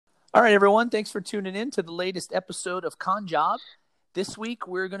All right, everyone. Thanks for tuning in to the latest episode of Con Job. This week,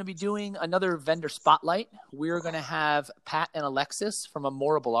 we're going to be doing another vendor spotlight. We're going to have Pat and Alexis from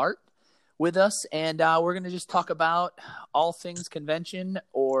Amourable Art with us, and we're going to just talk about all things convention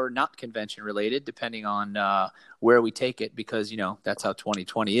or not convention related, depending on where we take it, because, you know, that's how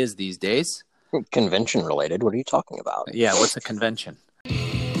 2020 is these days. Convention related? What are you talking about? Yeah, what's a convention?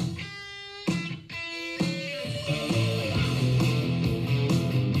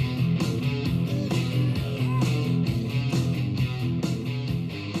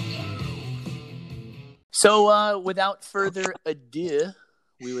 So without further ado,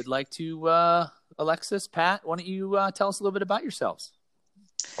 we would like to, Alexis, Pat, why don't you tell us a little bit about yourselves?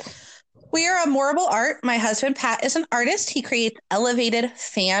 We are Amourable Art. My husband, Pat, is an artist. He creates elevated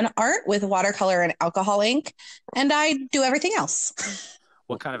fan art with watercolor and alcohol ink, and I do everything else.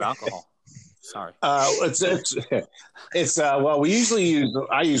 What kind of alcohol? Sorry. Well,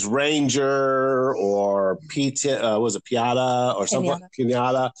 I use Ranger or Piata or something like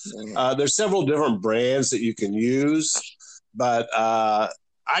Pinata. There's several different brands that you can use, but I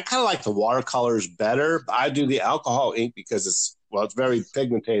kind of like the watercolors better. I do the alcohol ink because it's very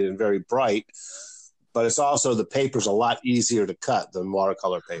pigmented and very bright, but it's also the paper's a lot easier to cut than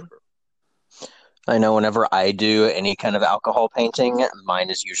watercolor paper. I know whenever I do any kind of alcohol painting, mine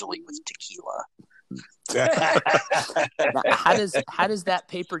is usually with tequila. How does that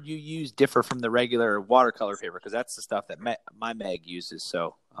paper you use differ from the regular watercolor paper? Because that's the stuff that my Meg uses.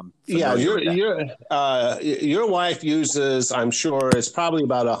 So I'm your wife uses. I'm sure it's probably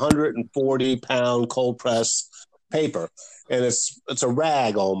about 140-pound cold press paper, and it's a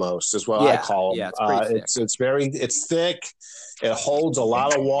rag almost, is what I call them. Yeah, it's pretty thick. It's thick. It holds a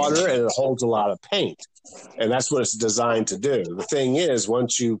lot of water and it holds a lot of paint. And that's what it's designed to do. The thing is,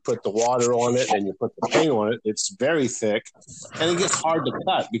 once you put the water on it and you put the paint on it, it's very thick and it gets hard to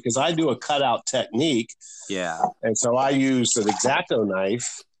cut because I do a cutout technique. Yeah. And so I use an X-Acto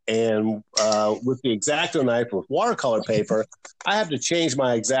knife. And with the X-Acto knife with watercolor paper, I have to change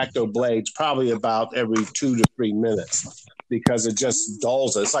my X-Acto blades probably about every 2 to 3 minutes because it just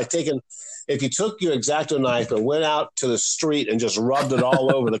dulls it. It's like if you took your X-Acto knife and went out to the street and just rubbed it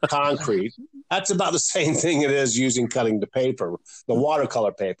all over the concrete, that's about the same thing it is cutting the paper, the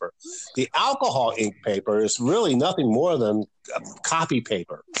watercolor paper. The alcohol ink paper is really nothing more than copy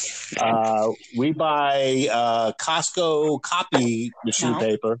paper. We buy Costco copy machine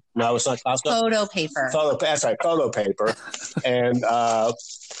paper. No, it's not Costco. Photo paper. Photo paper. And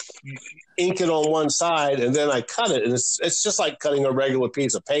ink it on one side, and then I cut it. And it's just like cutting a regular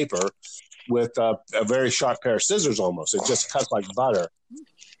piece of paper with a very sharp pair of scissors almost. It just cuts like butter.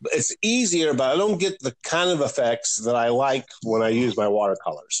 It's easier, but I don't get the kind of effects that I like when I use my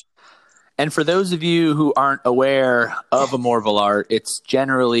watercolors. And for those of you who aren't aware of Amourable Art, it's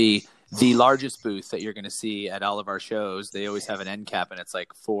generally the largest booth that you're going to see at all of our shows. They always have an end cap, and it's like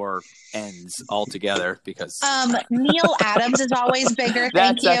 4 ends all together because Neil Adams is always bigger.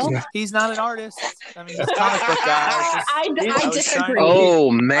 Thank you. He's not an artist. I mean, he's a comic book guy. I disagree.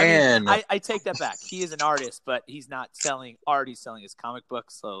 Oh man, I take that back. He is an artist, but he's not selling art. He's selling his comic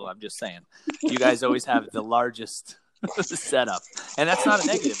books. So I'm just saying, you guys always have the largest setup, and that's not a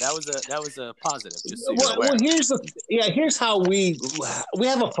negative. That was a positive. Just so here's how we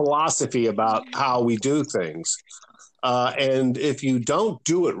have a philosophy about how we do things, and if you don't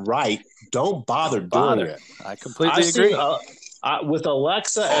do it right, don't bother doing it. I completely agree. With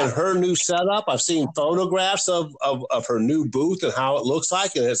Alexa and her new setup, I've seen photographs of her new booth and how it looks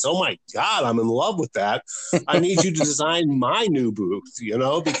like, and it's, oh my God, I'm in love with that. I need you to design my new booth,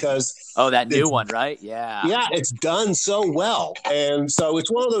 because that new one, right? Yeah, it's done so well, and so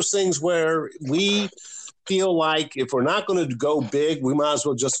it's one of those things where we feel like if we're not going to go big, we might as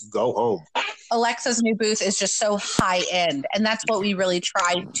well just go home. Alexa's new booth is just so high end, and that's what we really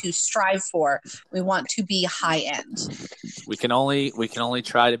try to strive for. We want to be high end. We can only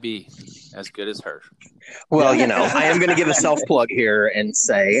try to be as good as her. Well, I am going to give a self plug here and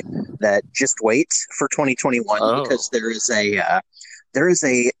say that just wait for 2021 because there is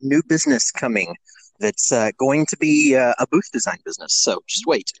a new business coming that's going to be a booth design business. So just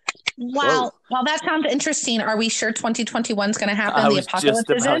wait. Wow. Well, that sounds interesting. Are we sure 2021 is going to happen? The apocalypse just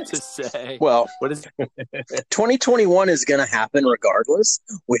about to say. Well, what is 2021 is going to happen regardless.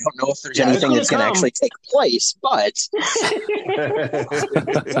 We don't know if there's anything that's going to actually take place, but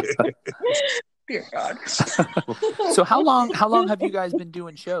dear God. So how long have you guys been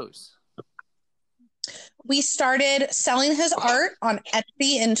doing shows? We started selling his art on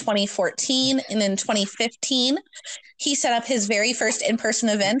Etsy in 2014, and in 2015, he set up his very first in-person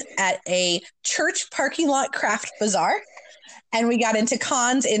event at a church parking lot craft bazaar. And we got into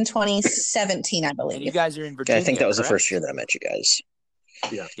cons in 2017, I And believe. you guys are in Virginia. I think that was correct? the first year that I met you guys.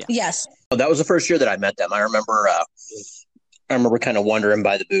 Yeah. Yes. Oh, that was the first year that I met them. I remember kind of wandering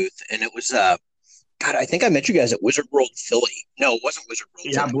by the booth, and it was God, I think I met you guys at Wizard World Philly. No, it wasn't Wizard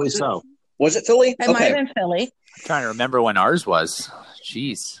World. Yeah, I believe so. Was it Philly? It might have been Philly. I'm trying to remember when ours was.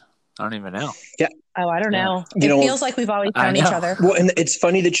 Jeez, I don't even know. Yeah. Oh, I don't know. You know, feels like we've always known each other. Well, and it's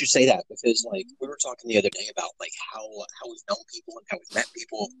funny that you say that because, like, we were talking the other day about like how we've known people and how we've met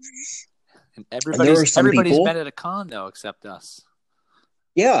people. And everybody's people, met at a con though, except us.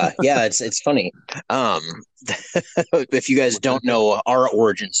 Yeah, it's funny. If you guys don't know our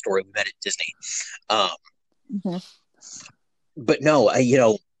origin story, we met at Disney. But no,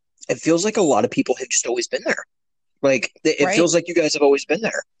 it feels like a lot of people have just always been there. Like it feels like you guys have always been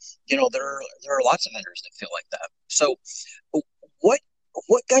there. There are lots of vendors that feel like that. So, what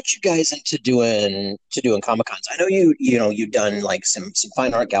got you guys into doing Comic-Cons? I know you've done like some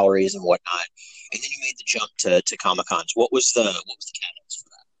fine art galleries and whatnot, and then you made the jump to Comic-Cons. What was the catalyst for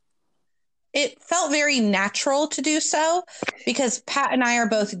that? It felt very natural to do so because Pat and I are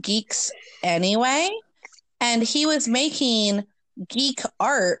both geeks anyway, and he was making geek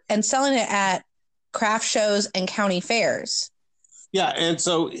art and selling it at craft shows and county fairs. Yeah, and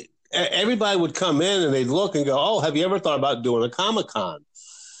so everybody would come in and they'd look and go, "Oh, have you ever thought about doing a Comic-Con?"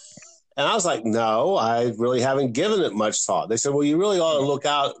 And I was like, "No, I really haven't given it much thought." They said, "Well, you really ought to look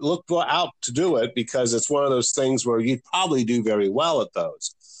out to do it because it's one of those things where you'd probably do very well at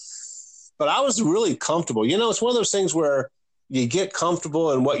those." But I was really comfortable. It's one of those things where you get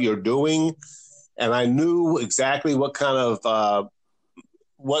comfortable in what you're doing, and I knew exactly what kind of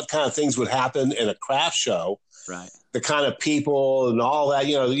things would happen in a craft show. Right. The kind of people and all that,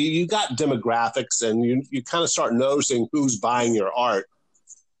 you got demographics and you kind of start noticing who's buying your art.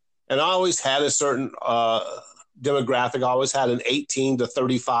 And I always had a certain demographic. I always had an 18 to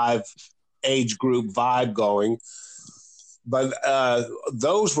 35 age group vibe going. But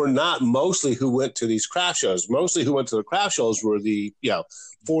those were not mostly who went to these craft shows. Mostly who went to the craft shows were the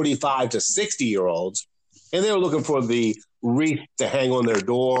 45 to 60-year-olds. And they were looking for the wreath to hang on their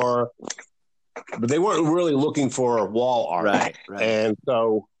door, but they weren't really looking for wall art. Right. And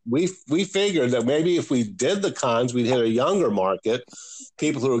so we figured that maybe if we did the cons, we'd hit a younger market,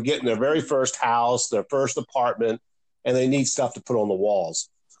 people who are getting their very first house, their first apartment, and they need stuff to put on the walls.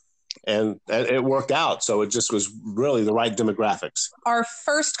 And it worked out. So it just was really the right demographics. Our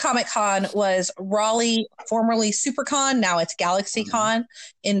first Comic-Con was Raleigh, formerly SuperCon. Now it's GalaxyCon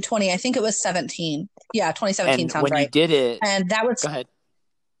in 2017. Yeah, 2017 and sounds when right. you did it, and that was go ahead.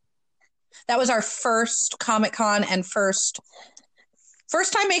 That was our first Comic-Con and first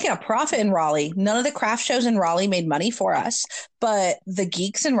time making a profit in Raleigh. None of the craft shows in Raleigh made money for us, but the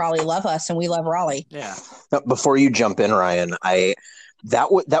geeks in Raleigh love us and we love Raleigh. Yeah. Now, before you jump in, Ryan,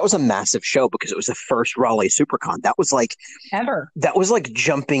 that was a massive show because it was the first Raleigh SuperCon. That was like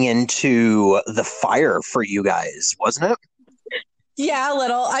jumping into the fire for you guys, wasn't it? Yeah, a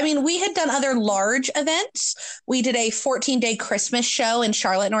little. I mean, we had done other large events. We did a 14-day Christmas show in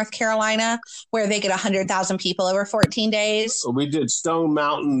Charlotte, North Carolina, where they get 100,000 people over 14 days. We did Stone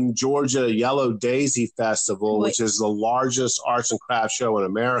Mountain, Georgia Yellow Daisy Festival, which is the largest arts and crafts show in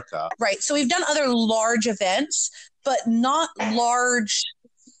America. Right. So we've done other large events, but not large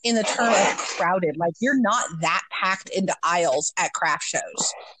in the term of crowded. Like, you're not that packed into aisles at craft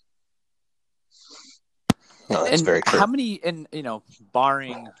shows. No, that's very true. How many,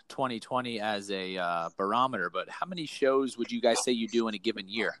 barring 2020 as a barometer, but how many shows would you guys say you do in a given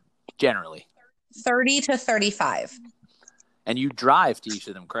year, generally? 30 to 35. And you drive to each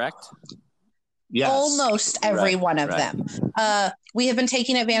of them, correct? Yes. Almost every one of them. We have been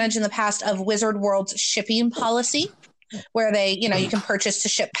taking advantage in the past of Wizard World's shipping policy, where they, you can purchase to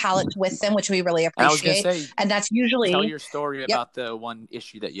ship pallets with them, which we really appreciate. I was going to say, and that's usually tell your story about the one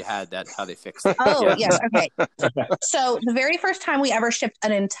issue that you had. That's how they fixed it. Oh, yes. Okay. So the very first time we ever shipped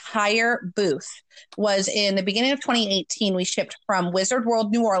an entire booth was in the beginning of 2018. We shipped from Wizard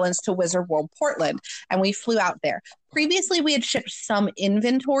World New Orleans to Wizard World Portland, and we flew out there. Previously, we had shipped some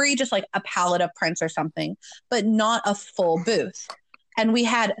inventory, just like a pallet of prints or something, but not a full booth. And we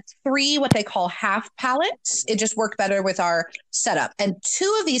had 3 what they call half pallets. It just worked better with our setup. And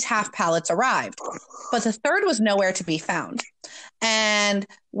 2 of these half pallets arrived, but the third was nowhere to be found. And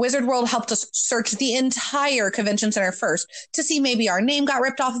Wizard World helped us search the entire convention center first to see maybe our name got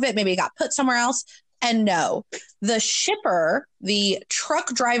ripped off of it, maybe it got put somewhere else. And no, the shipper, the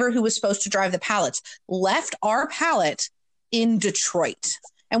truck driver who was supposed to drive the pallets, left our pallet in Detroit.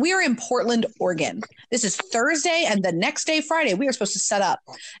 And we are in Portland, Oregon. This is Thursday, and the next day, Friday, we are supposed to set up.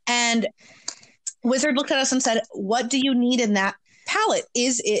 And Wizard looked at us and said, "What do you need in that palette?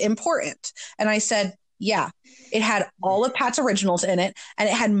 Is it important?" And I said, "Yeah." It had all of Pat's originals in it, and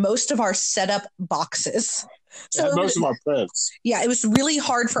it had most of our setup boxes. So most of our prints. Yeah, it was really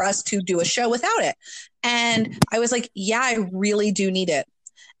hard for us to do a show without it. And I was like, yeah, I really do need it.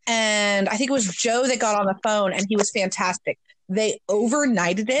 And I think it was Joe that got on the phone, and he was fantastic. They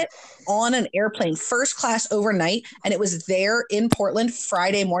overnighted it on an airplane, first class overnight, and it was there in Portland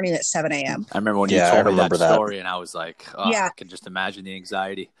Friday morning at 7 a.m. I remember when you told me that story, and I was like, I can just imagine the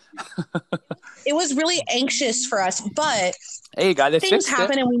anxiety. It was really anxious for us, but hey, guy, things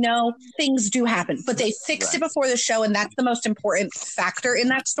happen, and we know things do happen. But they fixed it before the show, and that's the most important factor in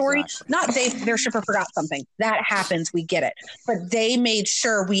that story. Exactly. Not their shipper forgot something. That happens. We get it. But they made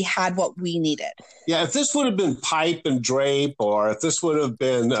sure we had what we needed. Yeah, if this would have been pipe and drape, or if this would have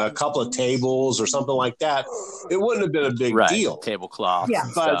been a couple of tables or something like that, it wouldn't have been a big deal. Tablecloth. Yeah.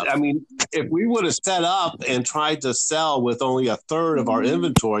 But, I mean, if we would have set up and tried to sell with only a third of our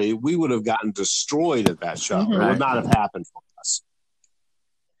inventory, we would have gotten destroyed at that show. It would not have happened for us.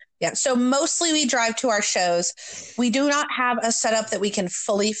 Yeah, so mostly we drive to our shows. We do not have a setup that we can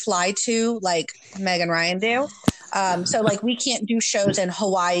fully fly to like Meg and Ryan do. So like we can't do shows in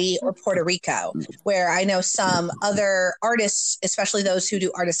Hawaii or Puerto Rico, where I know some other artists, especially those who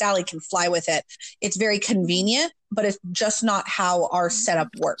do Artist Alley, can fly with it. It's very convenient, but it's just not how our setup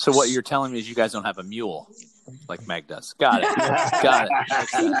works. So what you're telling me is you guys don't have a mule like Meg does. Got it. Got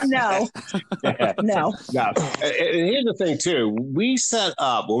it. No. No. And here's the thing too. We set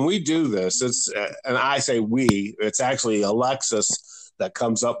up, when we do this, it's, and I say we, it's actually Alexis that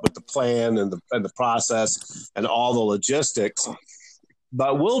comes up with the plan and the process and all the logistics.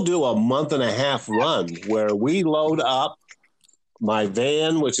 But we'll do a month and a half run where we load up my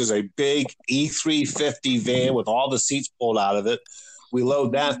van, which is a big E350 van with all the seats pulled out of it. We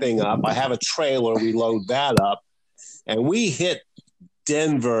load that thing up. I have a trailer. We load that up. And we hit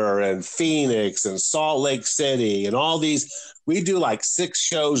Denver and Phoenix and Salt Lake City and all these. We do like 6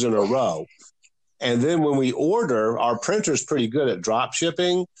 shows in a row. And then when we order, our printer's pretty good at drop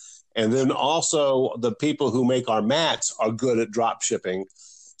shipping. And then also the people who make our mats are good at drop shipping.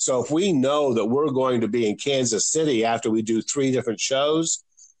 So if we know that we're going to be in Kansas City after we do 3 different shows,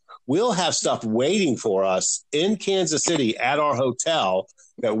 we'll have stuff waiting for us in Kansas City at our hotel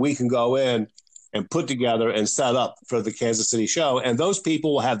that we can go in and put together and set up for the Kansas City show. And those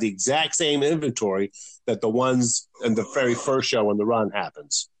people will have the exact same inventory that the ones in the very first show when the run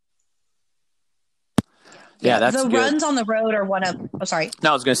happens. Yeah, that's the good. Runs on the road are one of. Oh, sorry. No,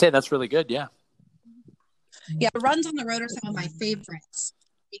 I was going to say that's really good. Yeah. Yeah, the runs on the road are some of my favorites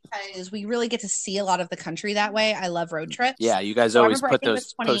because we really get to see a lot of the country that way. I love road trips. Yeah, you guys always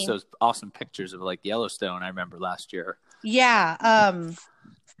post those awesome pictures of like Yellowstone. I remember last year. Yeah,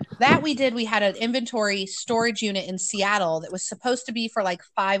 that we did. We had an inventory storage unit in Seattle that was supposed to be for like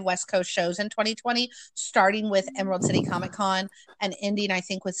 5 West Coast shows in 2020, starting with Emerald City Comic Con and ending, I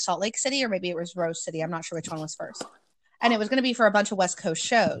think, with Salt Lake City, or maybe it was Rose City. I'm not sure which one was first. And it was going to be for a bunch of West Coast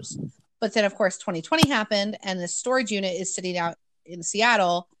shows. But then, of course, 2020 happened, and the storage unit is sitting out in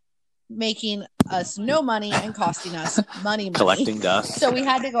Seattle, making us no money and costing us money. Collecting dust. So we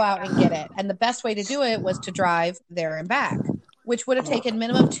had to go out and get it. And the best way to do it was to drive there and back, which would have taken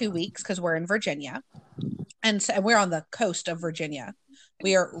minimum 2 weeks because we're in Virginia. And so we're on the coast of Virginia.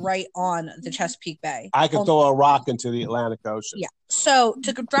 We are right on the Chesapeake Bay. I could throw a rock into the Atlantic Ocean. Yeah. So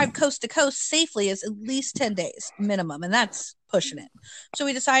to drive coast to coast safely is at least 10 days minimum, and that's pushing it. So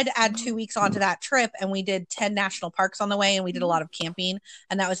we decided to add 2 weeks onto that trip, and we did 10 national parks on the way, and we did a lot of camping,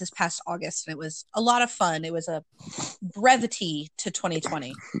 and that was this past August, and it was a lot of fun. It was a brevity to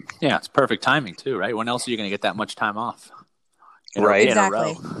 2020. Yeah, it's perfect timing too, right? When else are you going to get that much time off? Right.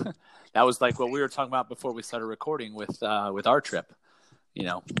 Exactly. In a row. That was like what we were talking about before we started recording with our trip. You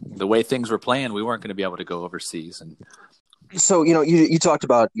know, the way things were planned, we weren't going to be able to go overseas. And so, you talked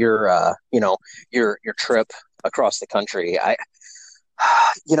about your trip across the country. I've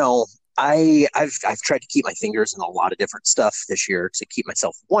tried to keep my fingers in a lot of different stuff this year to keep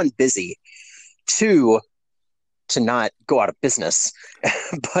myself, 1, busy, 2, to not go out of business.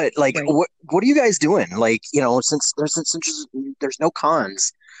 But like, right. What are you guys doing? Like, since there's no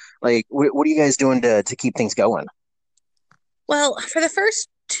cons, like, what are you guys doing to keep things going? Well, for the first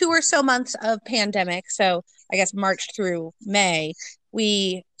 2 or so months of pandemic, so I guess March through May,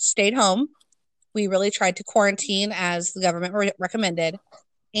 we stayed home. We really tried to quarantine as the government recommended.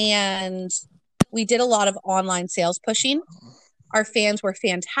 And we did a lot of online sales pushing. Our fans were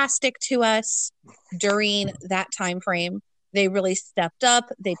fantastic to us during that time frame. They really stepped up.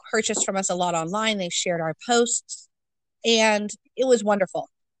 They purchased from us a lot online. They shared our posts. And it was wonderful.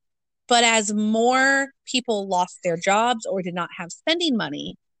 But as more people lost their jobs or did not have spending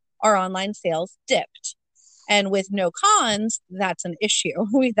money, our online sales dipped. And with no cons, that's an issue.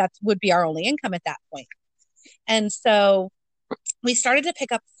 That would be our only income at that point. And so we started to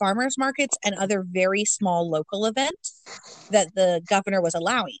pick up farmers markets and other very small local events that the governor was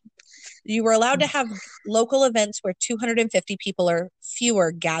allowing. You were allowed to have local events where 250 people or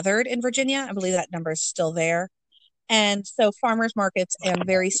fewer gathered in Virginia. I believe that number is still there. And so farmers markets and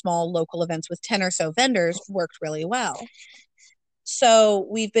very small local events with 10 or so vendors worked really well. So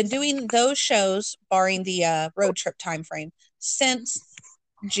we've been doing those shows, barring the road trip timeframe, since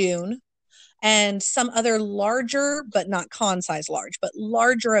June. And some other larger, but not con size large, but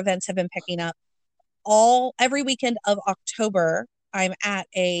larger events have been picking up. Every weekend of October, I'm at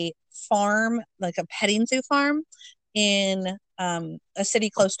a farm, like a petting zoo farm in a city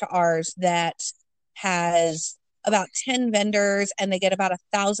close to ours that has about 10 vendors, and they get about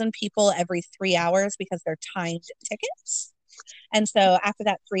 1,000 people every 3 hours because they're timed tickets. And so after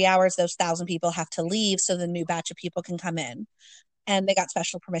that 3 hours, those 1,000 people have to leave so the new batch of people can come in. And they got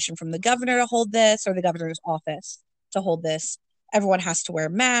special permission from the governor to hold this, or the governor's office to hold this. Everyone has to wear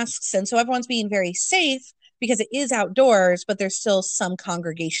masks. And so everyone's being very safe because it is outdoors, but there's still some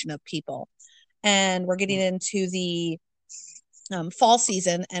congregation of people. And we're getting into the fall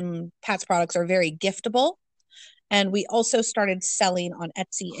season, and Pat's products are very giftable. And we also started selling on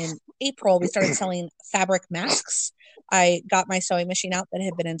Etsy in April. We started selling fabric masks. I got my sewing machine out that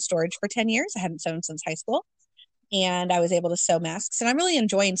had been in storage for 10 years. I hadn't sewn since high school. And I was able to sew masks. And I'm really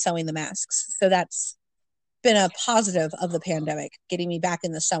enjoying sewing the masks. So that's been a positive of the pandemic, getting me back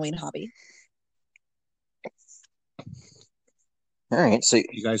in the sewing hobby. All right. So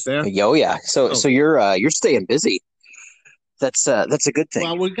you guys there? Oh yeah. So you're staying busy. That's a good thing.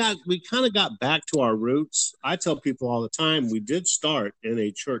 Well, we kind of got back to our roots. I tell people all the time, we did start in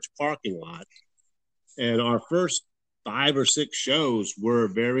a church parking lot, and our first 5 or 6 shows were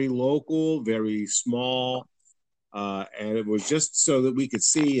very local, very small, and it was just so that we could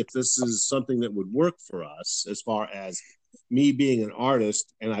see if this is something that would work for us as far as me being an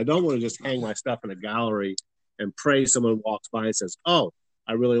artist. And I don't want to just hang my stuff in a gallery and pray someone walks by and says, "Oh,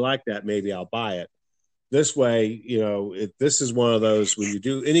 I really like that. Maybe I'll buy it." This way, this is one of those, when you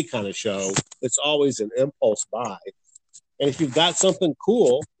do any kind of show, it's always an impulse buy. And if you've got something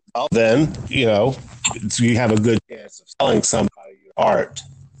cool, then, you have a good chance of selling somebody your art.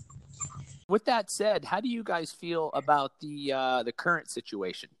 With that said, how do you guys feel about the current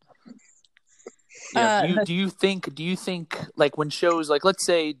situation? Do you think like when shows, like let's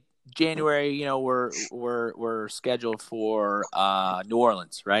say January, we're scheduled for New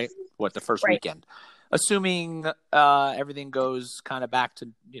Orleans, right? The first weekend. Assuming everything goes kind of back to,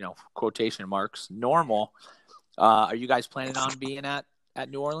 quotation marks, normal, are you guys planning on being at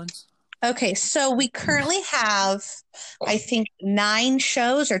New Orleans? Okay, so we currently have, I think, 9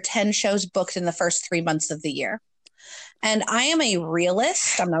 shows or 10 shows booked in the first 3 months of the year. And I am a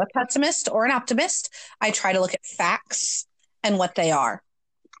realist. I'm not a pessimist or an optimist. I try to look at facts and what they are.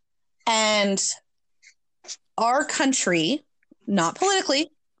 And our country, not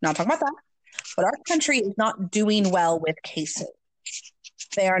politically, not talking about that, but our country is not doing well with cases.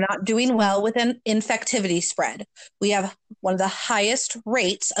 They are not doing well with an infectivity spread. We have one of the highest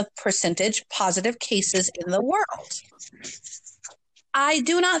rates of percentage positive cases in the world. I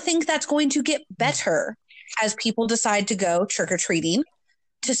do not think that's going to get better as people decide to go trick-or-treating,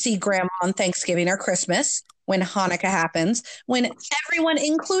 to see grandma on Thanksgiving or Christmas, when Hanukkah happens, when everyone,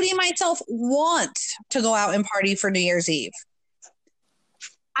 including myself, want to go out and party for New Year's Eve.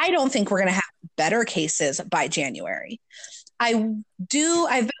 I don't think we're going to have better cases by January. I've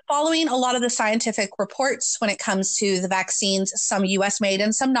been following a lot of the scientific reports when it comes to the vaccines, some US made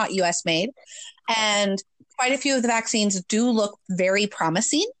and some not US made. And quite a few of the vaccines do look very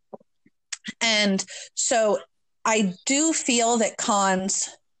promising. And so I do feel that cons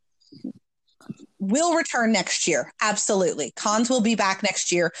will return next year. Absolutely. Cons will be back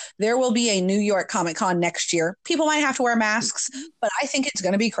next year. There will be a New York Comic Con next year. People might have to wear masks, but I think it's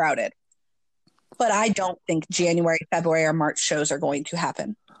going to be crowded. But I don't think January, February, or March shows are going to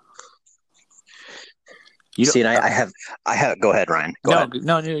happen. And I have. Go ahead, Ryan. Go ahead.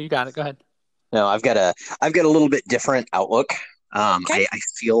 No, you got it. Go ahead. No, I've got a little bit different outlook. Okay. I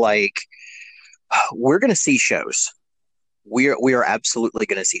feel like we're going to see shows. We are absolutely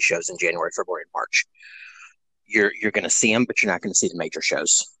going to see shows in January, February, and March. You're going to see them, but you're not going to see the major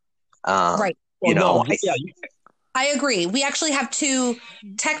shows. Right. I agree. We actually have two,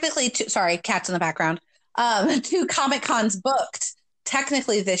 sorry, cats in the background, 2 Comic Cons booked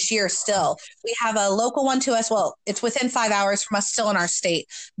technically this year still. We have a local one to us. Well, it's within 5 hours from us, still in our state.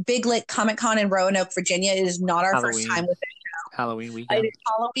 Big Lick Comic Con in Roanoke, Virginia. It is not our first time with it. Halloween weekend. It's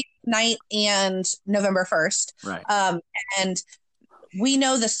Halloween night and November 1st. Right. And we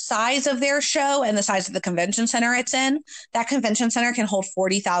know the size of their show and the size of the convention center it's in. That convention center can hold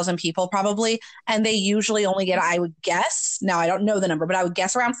 40,000 people probably. And they usually only get, I would guess, now I don't know the number, but I would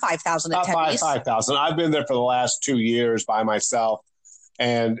guess around 5,000 attendees. 5,000. I've been there for the last 2 years by myself,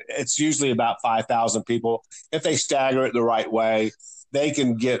 and it's usually about 5,000 people. If they stagger it the right way, they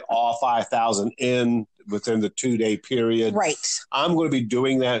can get all 5,000 in within the 2-day period. Right. I'm going to be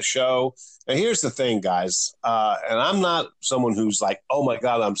doing that show. And here's the thing, guys, and I'm not someone who's like, oh, my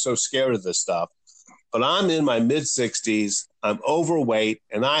God, I'm so scared of this stuff. But I'm in my mid-60s, I'm overweight,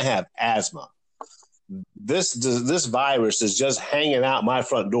 and I have asthma. This virus is just hanging out my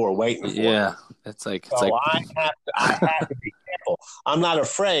front door waiting for me. Yeah, it's like I have to be careful. I'm not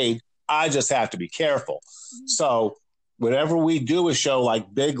afraid. I just have to be careful. So whenever we do a show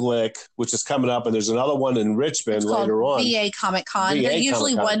like Big Lick, which is coming up, and there's another one in Richmond later on. VA Comic Con. They're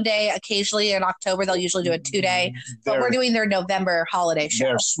usually one day. Occasionally in October, they'll usually do a 2-day. But we're doing their November holiday show.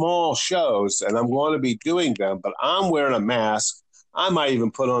 They're small shows, and I'm going to be doing them, but I'm wearing a mask. I might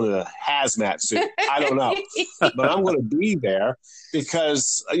even put on a hazmat suit. I don't know. But I'm going to be there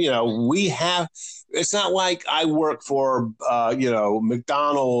because, we have – it's not like I work for,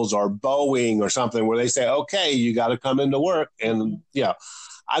 McDonald's or Boeing or something where they say, okay, you got to come into work. And,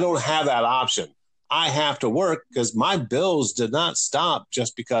 I don't have that option. I have to work because my bills did not stop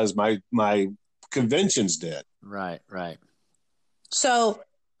just because my conventions did. Right. So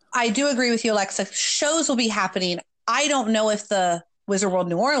I do agree with you, Alexa. Shows will be happening. I don't know if the Wizard World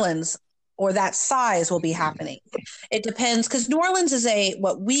New Orleans or that size will be happening. It depends, because New Orleans is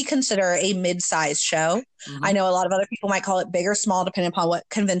what we consider a mid-sized show. Mm-hmm. I know a lot of other people might call it big or small, depending upon what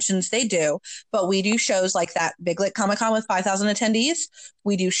conventions they do. But we do shows like that Big Lick Comic Con with 5,000 attendees.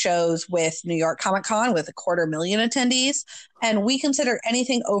 We do shows with New York Comic Con with 250,000 attendees. And we consider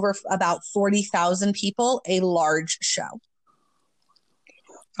anything over about 40,000 people a large show.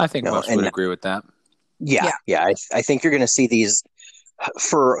 I think most would agree with that. Yeah. I think you're going to see these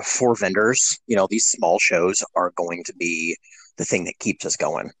for vendors. These small shows are going to be the thing that keeps us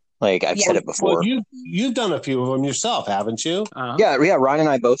going. Like I've said it before. Well, you've done a few of them yourself, haven't you? Uh-huh. Yeah. Ryan and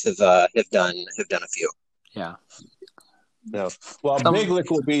I both have done a few. Yeah. No. Well, Big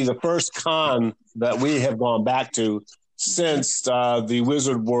Lick will be the first con that we have gone back to since the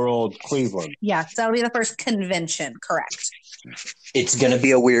Wizard World Cleveland. Yeah, that'll be the first convention, correct. It's going to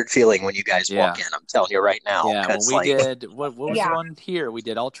be a weird feeling when you guys walk in. I'm telling you right now. Yeah, when we did, what was the one here? We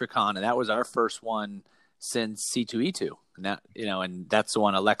did UltraCon, and that was our first one since C2E2. And that, and that's the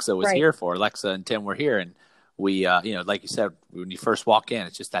one Alexa was here for. Alexa and Tim were here, and we, like you said, when you first walk in,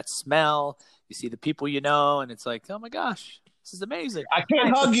 it's just that smell. You see the people and it's like, oh my gosh. This is amazing. I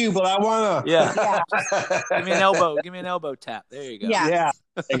can't hug you, but I want to. Yeah. Give me an elbow tap. There you go. Yeah,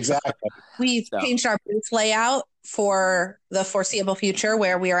 exactly. We've changed our booth layout for the foreseeable future,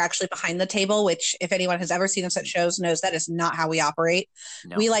 where we are actually behind the table, which if anyone has ever seen us at shows knows that is not how we operate.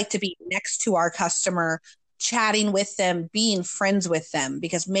 No. We like to be next to our customer, chatting with them, being friends with them,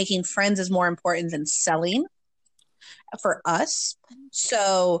 because making friends is more important than selling for us.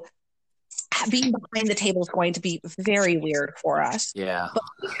 So being behind the table is going to be very weird for us. Yeah. But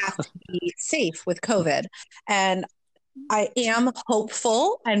we have to be safe with COVID. And I am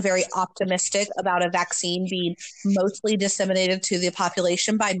hopeful and very optimistic about a vaccine being mostly disseminated to the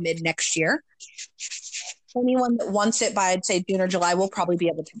population by mid next year. Anyone that wants it by, I'd say, June or July will probably be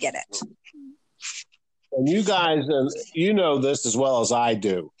able to get it. And you guys, you know this as well as I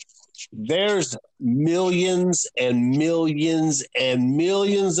do. There's millions and millions and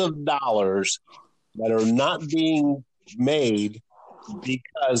millions of dollars that are not being made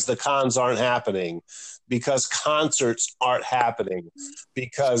because the cons aren't happening, because concerts aren't happening,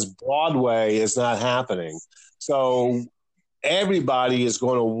 because Broadway is not happening. So everybody is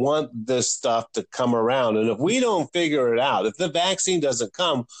going to want this stuff to come around. And if we don't figure it out, if the vaccine doesn't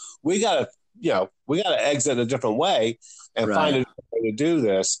come, we got to exit a different way and find a different way to do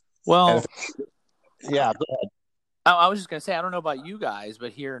this. Well, go ahead. I was just going to say, I don't know about you guys,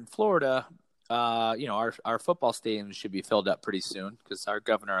 but here in Florida, our football stadiums should be filled up pretty soon because our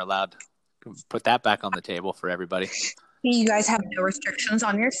governor allowed to put that back on the table for everybody. You guys have no restrictions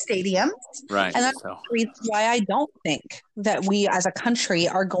on your stadiums. Right. And that's the reason why I don't think that we as a country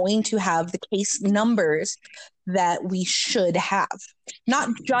are going to have the case numbers that we should have. Not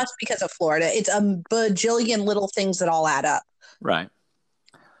just because of Florida. It's a bajillion little things that all add up. Right.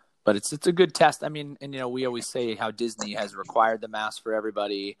 But it's a good test. I mean, and we always say how Disney has required the mask for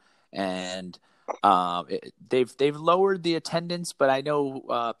everybody, and they've lowered the attendance. But I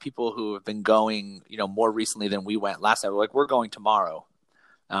know people who have been going, more recently than we went last time. We're going tomorrow.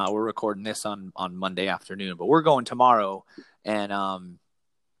 We're recording this on Monday afternoon, but we're going tomorrow, and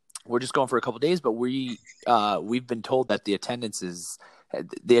we're just going for a couple of days. But we've been told that the attendance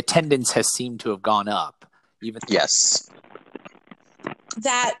has seemed to have gone up. Yes,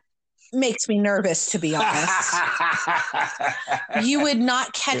 that makes me nervous, to be honest. You would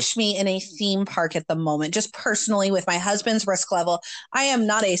not catch me in a theme park at the moment. Just personally, with my husband's risk level, I am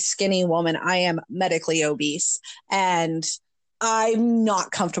not a skinny woman. I am medically obese, and I'm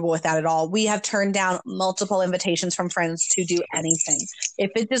not comfortable with that at all. We have turned down multiple invitations from friends to do anything.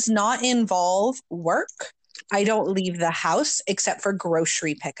 If it does not involve work, I don't leave the house except for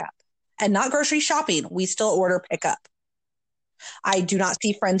grocery pickup, and not grocery shopping. We still order pickup. I do not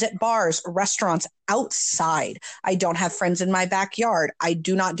see friends at bars, restaurants, outside. I don't have friends in my backyard. I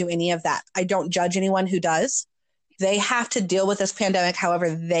do not do any of that. I don't judge anyone who does. They have to deal with this pandemic however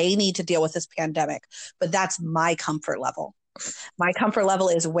they need to deal with this pandemic. But that's my comfort level. My comfort level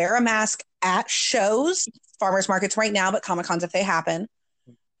is wear a mask at shows, farmers markets right now, but Comic-Cons if they happen,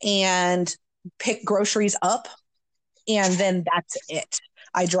 and pick groceries up. And then that's it.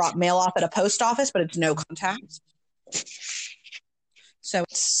 I drop mail off at a post office, but it's no contact. So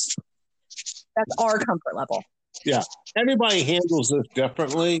that's our comfort level. Yeah. Everybody handles this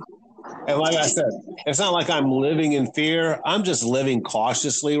differently. And like I said, it's not like I'm living in fear. I'm just living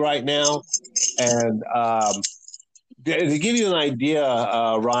cautiously right now. And to give you an idea,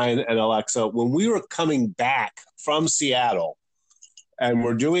 Ryan and Alexa, when we were coming back from Seattle and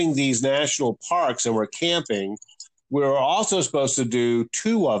we're doing these national parks and we're camping, we were also supposed to do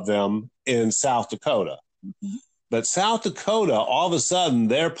 2 of them in South Dakota. Mm-hmm. But South Dakota, all of a sudden,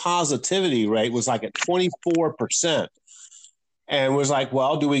 their positivity rate was like at 24%. And was like,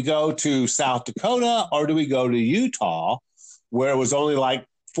 well, do we go to South Dakota or do we go to Utah, where it was only like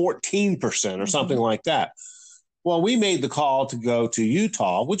 14% or something like that? Well, we made the call to go to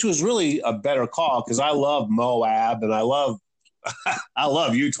Utah, which was really a better call because I love Moab and I love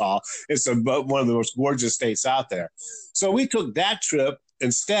Utah. It's one of the most gorgeous states out there. So we took that trip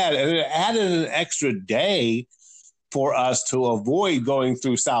instead, and it added an extra day for us to avoid going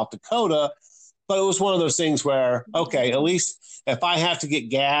through South Dakota. But it was one of those things where, okay, at least if I have to get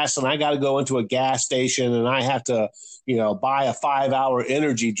gas and I got to go into a gas station and I have to, buy a 5-hour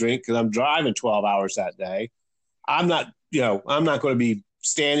energy drink because I'm driving 12 hours that day, I'm not going to be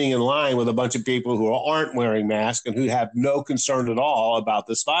standing in line with a bunch of people who aren't wearing masks and who have no concern at all about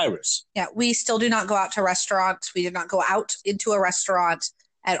this virus. Yeah, we still do not go out to restaurants. We did not go out into a restaurant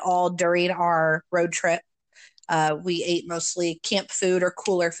at all during our road trip. We ate mostly camp food or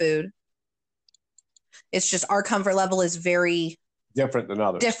cooler food. It's just our comfort level is very different than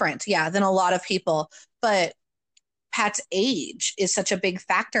others. Different, yeah, than a lot of people. But Pat's age is such a big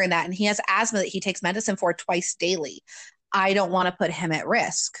factor in that. And he has asthma that he takes medicine for twice daily. I don't want to put him at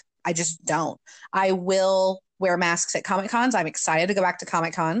risk. I just don't. I will wear masks at Comic-Cons. I'm excited to go back to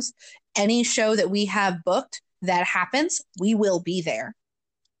Comic-Cons. Any show that we have booked that happens, we will be there.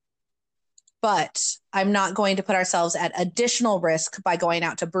 But I'm not going to put ourselves at additional risk by going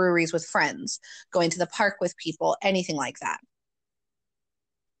out to breweries with friends, going to the park with people, anything like that.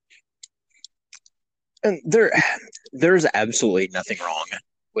 And there's absolutely nothing wrong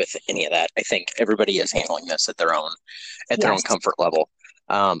with any of that. I think everybody is handling this at their own comfort level.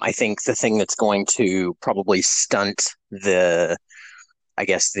 I think the thing that's going to probably stunt the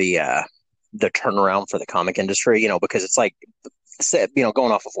turnaround for the comic industry, because it's like,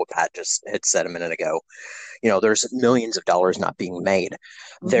 going off of what Pat just had said a minute ago, there's millions of dollars not being made.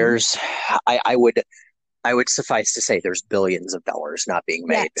 Mm-hmm. I would suffice to say there's billions of dollars not being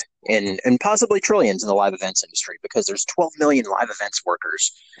made, and possibly trillions in the live events industry, because there's 12 million live events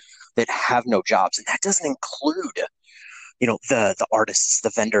workers that have no jobs, and that doesn't include, the artists,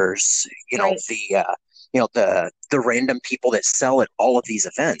 the vendors, the random people that sell at all of these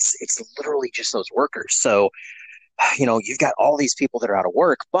events. It's literally just those workers. So, you've got all these people that are out of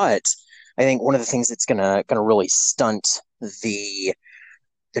work, but I think one of the things that's gonna really stunt the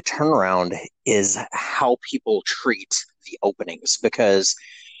turnaround is how people treat the openings. Because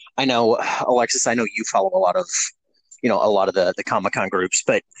I know, Alexis, I know you follow a lot of the Comic-Con groups,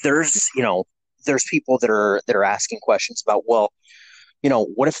 but there's people that are asking questions about, well,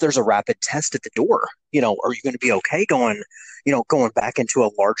 what if there's a rapid test at the door? Are you going to be okay going back into a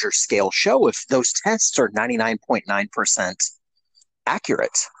larger scale show if those tests are 99.9%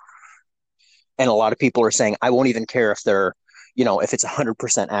 accurate? And a lot of people are saying, I won't even care if they're if it's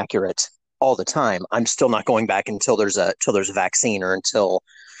 100% accurate all the time, I'm still not going back until there's a vaccine or until,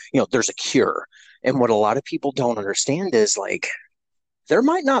 there's a cure. And what a lot of people don't understand is like, there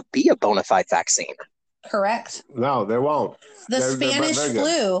might not be a bona fide vaccine. Correct. No, there won't. The Spanish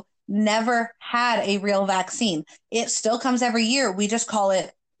flu never had a real vaccine. It still comes every year. We just call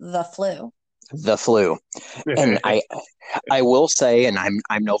it the flu. The flu. And I will say, and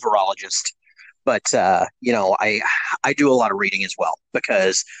I'm no virologist, but I do a lot of reading as well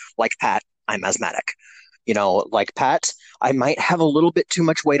because, like Pat, I'm asthmatic. Like Pat, I might have a little bit too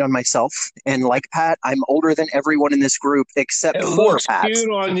much weight on myself, and like Pat, I'm older than everyone in this group except it for looks Pat.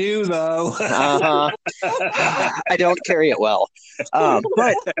 Cute on you, though. I don't carry it well,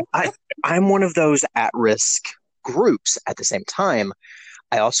 but I'm one of those at-risk groups. At the same time,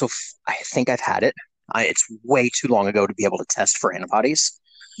 I think I've had it. It's way too long ago to be able to test for antibodies.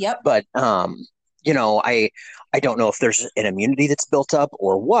 Yep. But I don't know if there's an immunity that's built up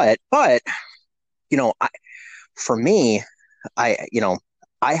or what. But for me, I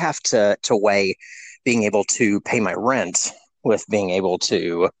have to weigh being able to pay my rent with being able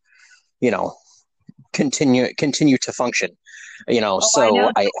to, continue to function.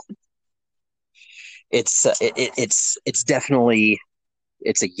 So it's definitely,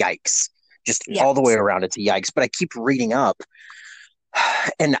 it's a yikes. Just all the way around, it's a yikes. But I keep reading up,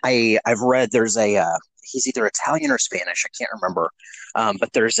 and I've read there's he's either Italian or Spanish, I can't remember,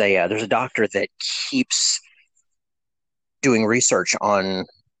 but there's a doctor that keeps doing research on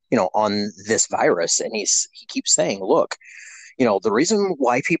this virus, and he keeps saying, look, the reason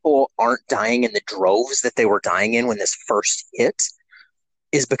why people aren't dying in the droves that they were dying in when this first hit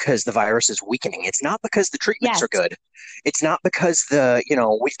is because the virus is weakening. It's not because the treatments are good. It's not because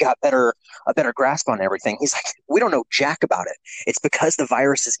we've got a better grasp on everything. He's like, we don't know jack about it. It's because the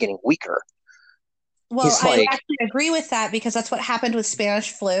virus is getting weaker. Well, I actually agree with that because that's what happened with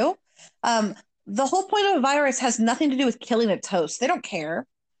Spanish flu. The whole point of a virus has nothing to do with killing its host. They don't care.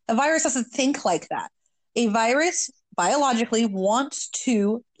 A virus doesn't think like that. A virus biologically wants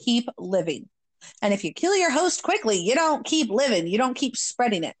to keep living. And if you kill your host quickly, you don't keep living. You don't keep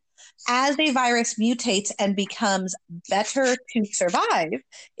spreading it. As a virus mutates and becomes better to survive,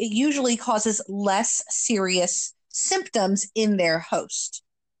 it usually causes less serious symptoms in their host.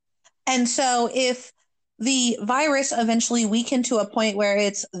 And so if the virus eventually weakened to a point where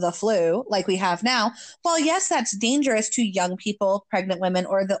it's the flu, like we have now, well, yes, that's dangerous to young people, pregnant women,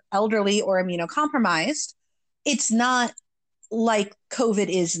 or the elderly or immunocompromised. It's not like COVID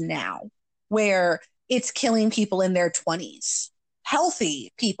is now, where it's killing people in their 20s,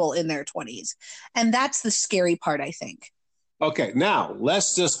 healthy people in their 20s. And that's the scary part, I think. Okay, now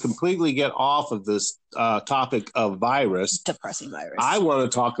let's just completely get off of this topic of virus. Depressing virus. I want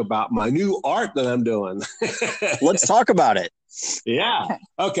to talk about my new art that I'm doing. Let's talk about it. Yeah.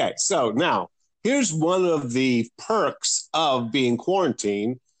 Okay, so now here's one of the perks of being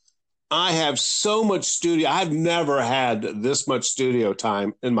quarantined. I have so much studio. I've never had this much studio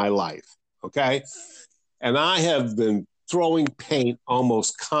time in my life. Okay. And I have been throwing paint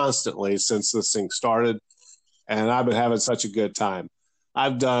almost constantly since this thing started. And I've been having such a good time.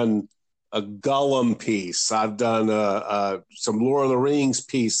 I've done a Gollum piece. I've done some Lord of the Rings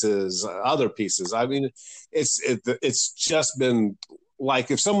pieces, other pieces. I mean, it's just been like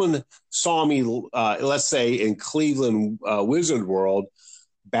if someone saw me, let's say in Cleveland Wizard World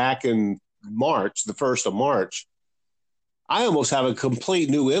back in March, the 1st of March, I almost have a complete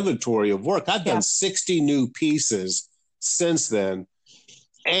new inventory of work. I've done 60 new pieces since then.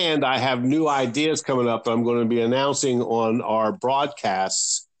 And I have new ideas coming up that I'm going to be announcing on our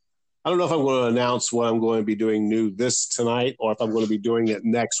broadcasts. I don't know if I'm going to announce what I'm going to be doing new this tonight or if I'm going to be doing it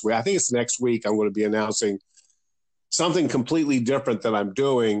next week. I think it's next week I'm going to be announcing something completely different that I'm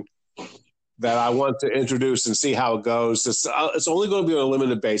doing that I want to introduce and see how it goes. It's only going to be on a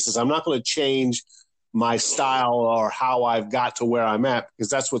limited basis. I'm not going to change my style or how I've got to where I'm at because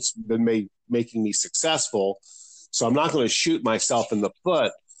that's what's been making me successful. So I'm not going to shoot myself in the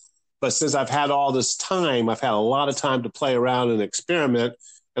foot. But since I've had all this time, I've had a lot of time to play around and experiment.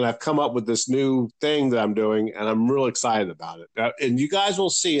 And I've come up with this new thing that I'm doing, and I'm real excited about it. And you guys will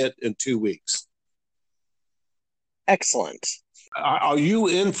see it in 2 weeks. Excellent. Are you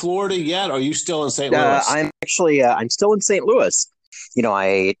in Florida yet? Or are you still in St. Louis? I'm actually I'm still in St. Louis.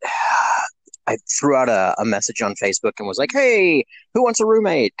 I threw out a message on Facebook and was like, "Hey, who wants a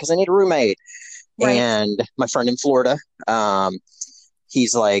roommate? Because I need a roommate." Right. And my friend in Florida,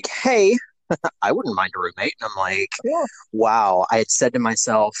 he's like, "Hey, I wouldn't mind a roommate." And I'm like, wow. I had said to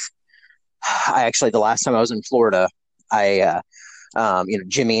myself, the last time I was in Florida,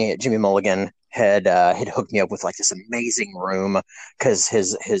 Jimmy Mulligan had hooked me up with like this amazing room because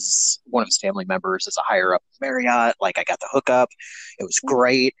his one of his family members is a higher up Marriott. Like I got the hookup. It was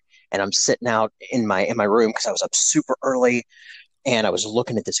great. And I'm sitting out in my room because I was up super early and I was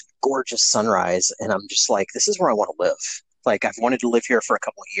looking at this gorgeous sunrise and I'm just like, this is where I want to live. Like I've wanted to live here for a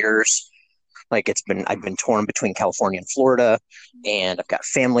couple of years. Like I've been torn between California and Florida, and I've got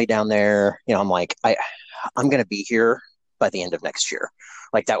family down there. You know, I'm like, I'm gonna be here by the end of next year.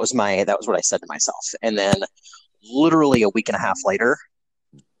 Like that was what I said to myself. And then literally a week and a half later,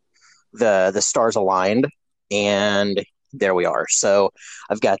 the stars aligned, and there we are. So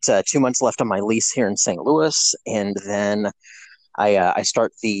I've got 2 months left on my lease here in St. Louis, and then I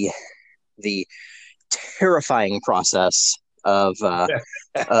start the terrifying process of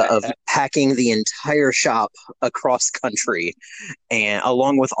packing the entire shop across country and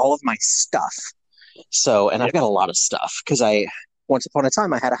along with all of my stuff. So, and I've got a lot of stuff because once upon a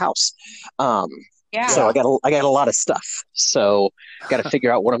time I had a house. So I got a lot of stuff. So got to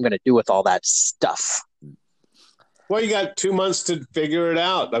figure out what I'm going to do with all that stuff. Well, you got 2 months to figure it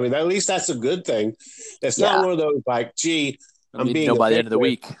out. I mean, at least that's a good thing. It's not one of those like, gee, I'm being by the end of the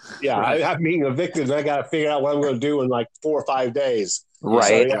week. Yeah, right. I'm being evicted, and I got to figure out what I'm going to do in like 4 or 5 days.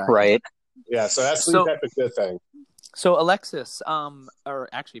 Right, so, right. Yeah, so that's a good thing. So Alexis, or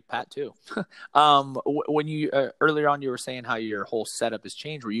actually Pat too, when you earlier on you were saying how your whole setup has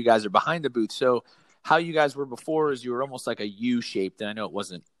changed, where you guys are behind the booth. So how you guys were before is you were almost like a U shaped, and I know it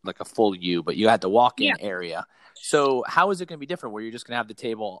wasn't like a full U, but you had the walk-in area. So how is it going to be different? Where you're just going to have the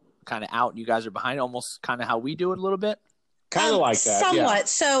table kind of out, and you guys are behind, almost kind of how we do it a little bit. Kind of like that, somewhat. Yeah.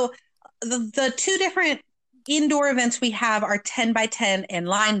 So the two different indoor events we have are 10 by 10 and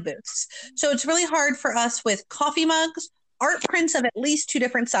line booths. So it's really hard for us with coffee mugs, art prints of at least 2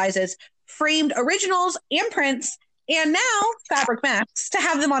 different sizes, framed originals and prints, and now fabric mats to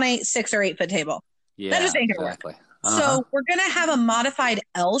have them on a 6 or 8 foot table. Yeah, that just ain't gonna work. So we're gonna have a modified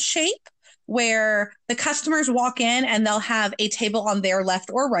L shape where the customers walk in and they'll have a table on their left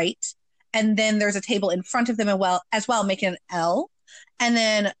or right, and then there's a table in front of them as well, making an L. And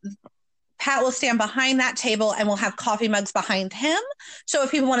then Pat will stand behind that table and we'll have coffee mugs behind him. So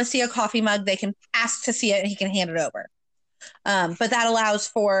if people want to see a coffee mug, they can ask to see it and he can hand it over. But that allows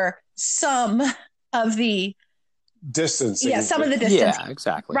for some of the distance. Yeah, some of the distance. Yeah,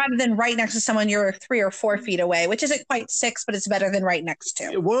 exactly. Rather than right next to someone you're 3 or 4 feet away, which isn't quite 6, but it's better than right next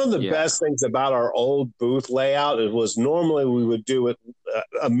to. One of the best things about our old booth layout, it was normally we would do it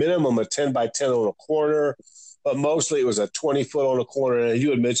a minimum of 10 by 10 on a corner, but mostly it was a 20 foot on a corner. And you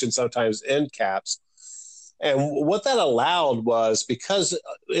had mentioned sometimes end caps. And what that allowed was, because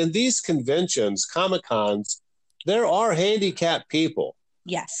in these conventions, Comic-Cons, there are handicapped people.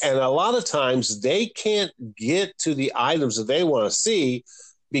 Yes. And a lot of times they can't get to the items that they want to see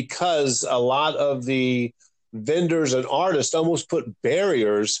because a lot of the vendors and artists almost put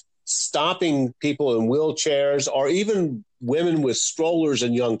barriers stopping people in wheelchairs or even women with strollers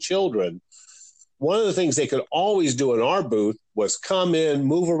and young children. One of the things they could always do in our booth was come in,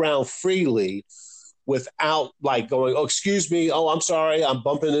 move around freely without like going, oh, excuse me, oh, I'm sorry, I'm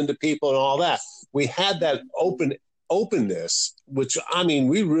bumping into people and all that. We had that openness, which, I mean,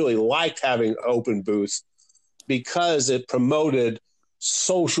 we really liked having open booths because it promoted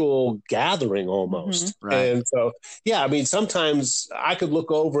social gathering almost. Mm-hmm. Right. And so, yeah, I mean, sometimes I could look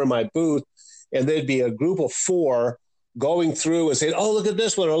over in my booth and there'd be a group of 4 going through and saying, oh, look at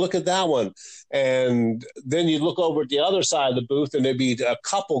this one or look at that one. And then you look over at the other side of the booth and there'd be a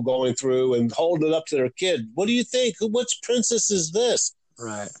couple going through and holding it up to their kid. What do you think? Which princess is this?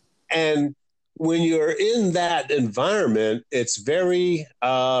 Right. And when you're in that environment, it's very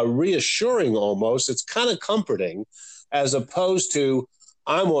reassuring almost. It's kind of comforting, as opposed to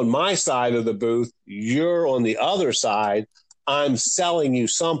I'm on my side of the booth, you're on the other side. I'm selling you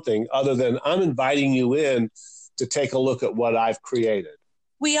something other than I'm inviting you in to take a look at what I've created.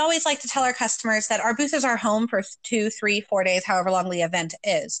 We always like to tell our customers that our booth is our home for 2, 3, 4 days, however long the event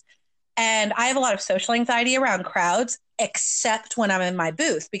is. And I have a lot of social anxiety around crowds, except when I'm in my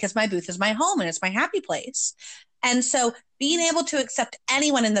booth, because my booth is my home and it's my happy place. And so being able to accept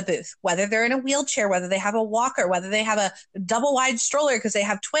anyone in the booth, whether they're in a wheelchair, whether they have a walker, whether they have a double wide stroller because they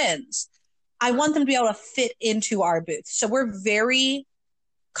have twins, I want them to be able to fit into our booth. So we're very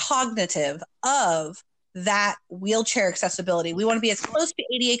cognitive of that wheelchair accessibility. We want to be as close to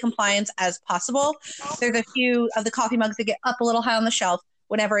ADA compliance as possible. There's a few of the coffee mugs that get up a little high on the shelf.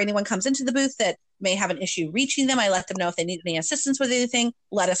 Whenever anyone comes into the booth that may have an issue reaching them, I let them know if they need any assistance with anything,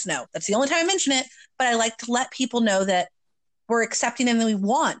 let us know. That's the only time I mention it, but I like to let people know that we're accepting them and we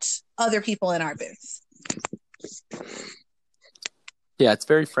want other people in our booth. Yeah, it's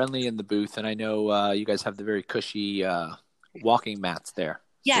very friendly in the booth, and I know you guys have the very cushy walking mats there.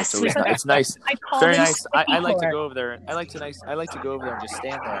 Yes, so it's nice. I call Very them nice. I like to floor. go over there. I like to go over there and just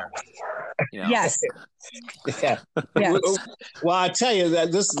stand there. Yes. Yeah. Yes. Well, I tell you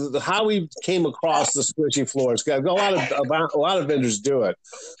that this is how we came across the squishy floors. A lot of vendors do it,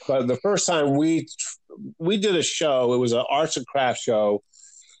 but the first time we did a show, it was an arts and crafts show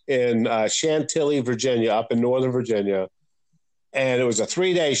in Chantilly, Virginia, up in Northern Virginia, and it was a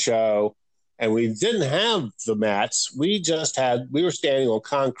 3-day show. And we didn't have the mats. We were standing on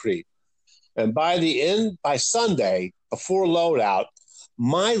concrete. And by Sunday, before loadout,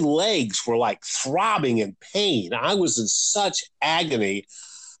 my legs were like throbbing in pain. I was in such agony.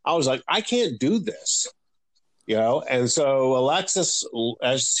 I was like, I can't do this, And so Alexis,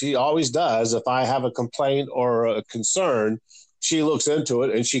 as she always does, if I have a complaint or a concern, she looks into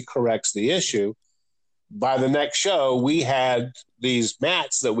it and she corrects the issue. By the next show, we had these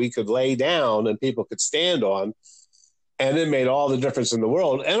mats that we could lay down and people could stand on. And it made all the difference in the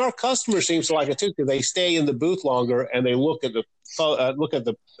world. And our customers seem to like it too, because they stay in the booth longer and they look at the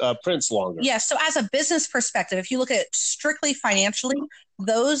prints longer. Yes. So as a business perspective, if you look at it strictly financially,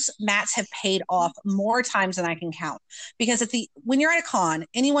 those mats have paid off more times than I can count. Because when you're at a con,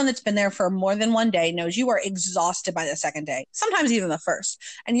 anyone that's been there for more than one day knows you are exhausted by the second day, sometimes even the first,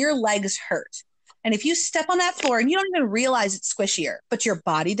 and your legs hurt. And if you step on that floor and you don't even realize it's squishier, but your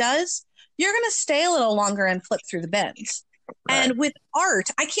body does, you're going to stay a little longer and flip through the bends. Right. And with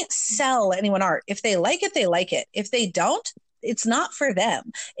art, I can't sell anyone art. If they like it, they like it. If they don't, it's not for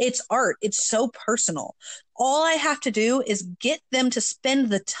them. It's art. It's so personal. All I have to do is get them to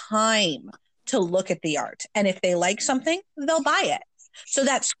spend the time to look at the art. And if they like something, they'll buy it. So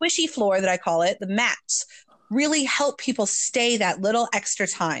that squishy floor that I call it, the mats, really help people stay that little extra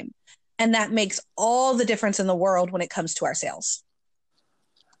time. And that makes all the difference in the world when it comes to our sales.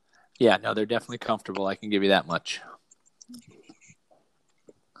 Yeah, no, they're definitely comfortable. I can give you that much.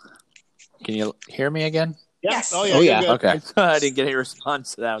 Can you hear me again? Yes. Oh, yeah. Oh, yeah. Okay. I didn't get any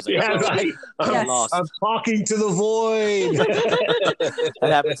response to that. I was like, I'm lost. I'm talking to the void.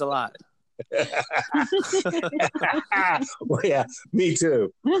 That happens a lot. Well, yeah, me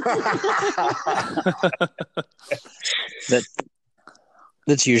too.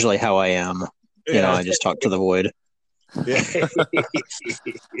 That's usually how I am. I just talk to the void.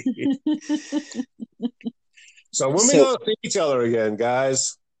 So when are we going to see each other again,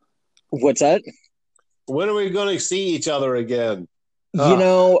 guys? What's that? When are we going to see each other again?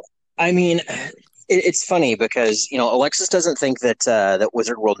 I mean, it's funny because Alexis doesn't think that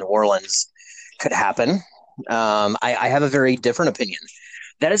Wizard World New Orleans could happen. I have a very different opinion.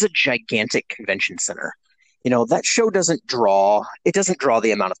 That is a gigantic convention center. That show doesn't draw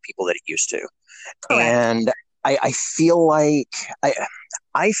the amount of people that it used to. Correct. And I feel like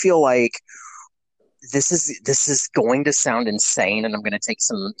this is going to sound insane, and I'm going to take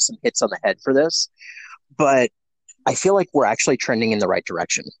some hits on the head for this, but I feel like we're actually trending in the right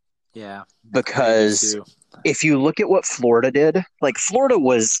direction. Yeah. Because if you look at what Florida did, like Florida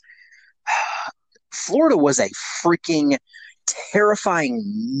was a freaking terrifying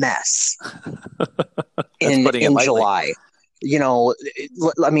mess in July.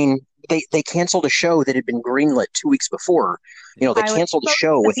 I mean, they canceled a show that had been greenlit 2 weeks before. They canceled the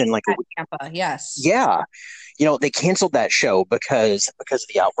show within like a week. Tampa, yes. Yeah. They canceled that show because of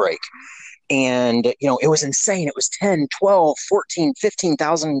the outbreak. And, it was insane. It was 10, 12, 14,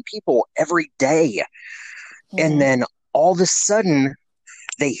 15,000 people every day. Mm-hmm. And then all of a sudden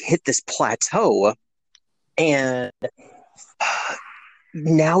they hit this plateau, and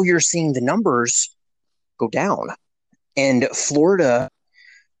now you're seeing the numbers go down. And Florida,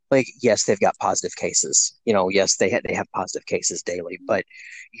 yes, they've got positive cases. Yes, they have positive cases daily, but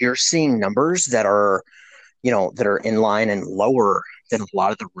you're seeing numbers that are in line and lower than a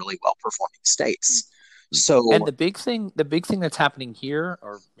lot of the really well-performing states. So, and the big thing that's happening here,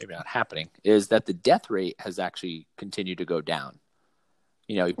 or maybe not happening, is that the death rate has actually continued to go down.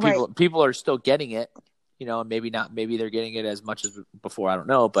 People are still getting it. Maybe they're getting it as much as before. I don't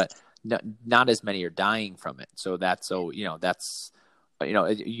know, but not as many are dying from it. So you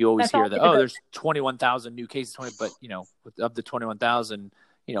always hear that, there's 21,000 new cases, but of the 21,000,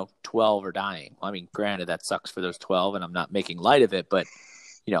 12 are dying. Well, I mean, granted, that sucks for those 12, and I'm not making light of it, but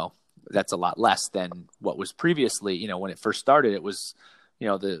that's a lot less than what was previously. When it first started, it was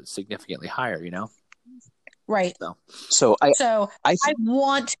the significantly higher. Right. So I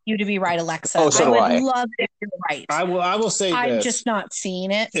want you to be right, Alexa. Oh, so I would love it if you're right. I will say I'm this. just not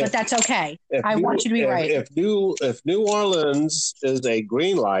seeing it, but that's okay. I want you to be right. If New Orleans is a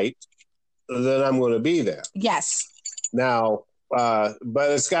green light, then I'm going to be there. Yes. Now,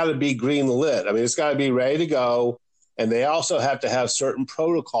 but it's got to be green lit. I mean, it's got to be ready to go, and they also have to have certain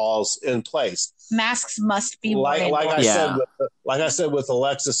protocols in place. Masks must be like worn. I said with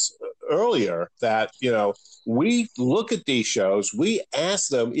Alexis earlier, that we look at these shows, we ask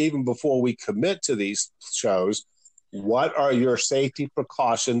them even before we commit to these shows, what are your safety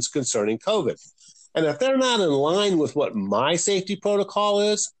precautions concerning COVID? And if they're not in line with what my safety protocol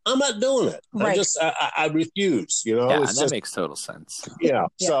is, I'm not doing it. Right. I refuse. Yeah, that makes total sense. Yeah.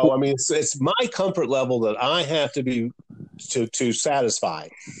 So I mean, it's my comfort level that I have to be to satisfy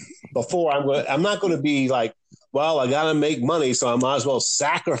before I'm not going to be like, well, I got to make money, so I might as well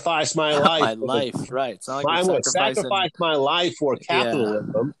sacrifice my life. Right? It's not like I'm going to sacrifice my life for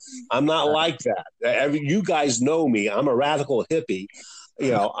capitalism. Yeah. I'm not like that. You guys know me. I'm a radical hippie.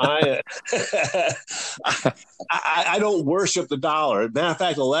 I don't worship the dollar. Matter of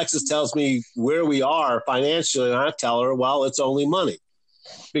fact, Alexis tells me where we are financially, and I tell her, well, it's only money.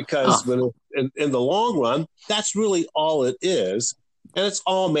 Because in the long run, that's really all it is, and it's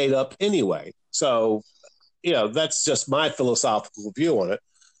all made up anyway. So, that's just my philosophical view on it.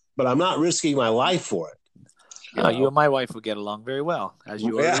 But I'm not risking my life for it. You and my wife would get along very well, as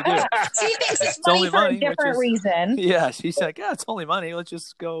you already do. She thinks it's money for a different reason. Yeah, she's like, it's only money. Let's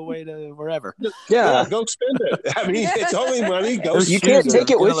just go away to wherever. Yeah, go spend it. I mean, it's only money. You can't take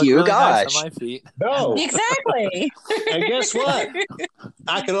it with you, really gosh. Nice on my feet. No, exactly. And guess what?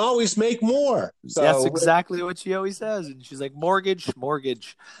 I can always make more. So that's exactly what she always says, and she's like, mortgage.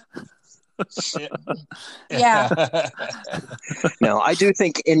 Yeah. No, I do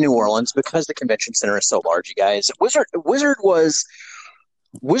think in New Orleans, because the convention center is so large, you guys, Wizard was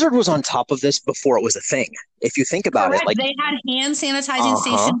on top of this before it was a thing. If you think about it, like they had hand sanitizing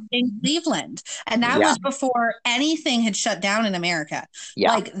stations in Cleveland, and that was before anything had shut down in America.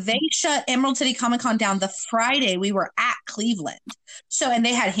 Yeah. Like they shut Emerald City Comic Con down the Friday we were at Cleveland. So, and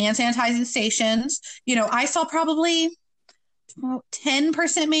they had hand sanitizing stations. I saw probably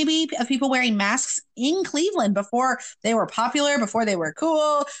 10% maybe of people wearing masks in Cleveland before they were popular, before they were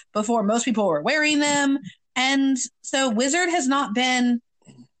cool, before most people were wearing them. And so Wizard has not been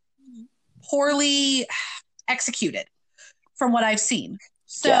poorly executed from what I've seen.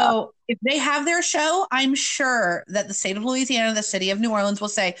 So if they have their show, I'm sure that the state of Louisiana, the city of New Orleans will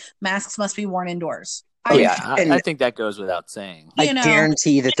say masks must be worn indoors. I think that goes without saying. I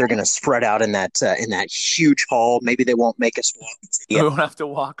guarantee that they're going to spread out in that huge hall. Maybe they won't make us walk. We won't have to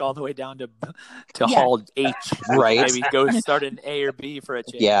walk all the way down to Hall H. Right. Maybe go start an A or B for a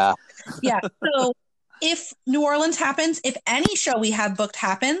change. Yeah. Yeah. So if New Orleans happens, if any show we have booked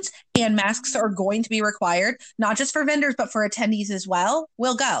happens and masks are going to be required, not just for vendors, but for attendees as well,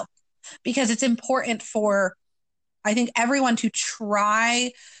 we'll go. Because it's important for, I think, everyone to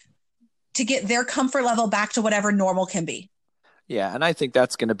try to get their comfort level back to whatever normal can be. Yeah, and I think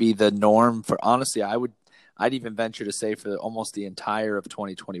that's going to be the norm for, honestly, I'd even venture to say for almost the entire of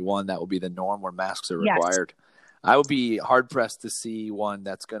 2021, that will be the norm where masks are required. Yes. I would be hard-pressed to see one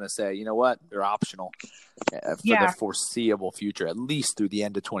that's going to say, you know what, they're optional for the foreseeable future, at least through the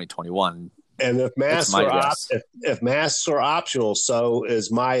end of 2021. And if masks are optional, so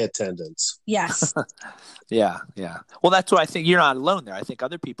is my attendance. Yes. Yeah. Well, that's what I think. You're not alone there. I think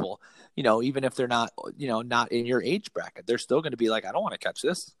other people, even if they're not, not in your age bracket, they're still going to be like, I don't want to catch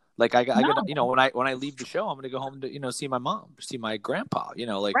this. Like I got, when I leave the show, I'm going to go home to, see my mom, see my grandpa,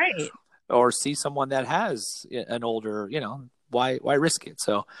 right. Or see someone that has an older, why risk it?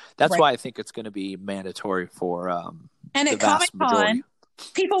 So that's why I think it's going to be mandatory for and the at vast Comic-Con, majority.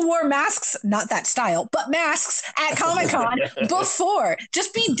 People wore masks, not that style, but masks at Comic-Con before.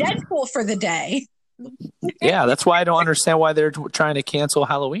 Just be Deadpool for the day. Yeah, that's why I don't understand why they're trying to cancel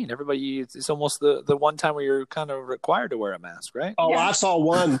Halloween. Everybody, it's almost the one time where you're kind of required to wear a mask, right? Oh, yeah. I saw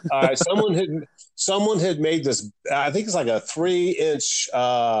one. Someone had made this. I think it's like a 3-inch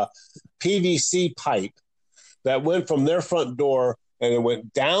PVC pipe that went from their front door and it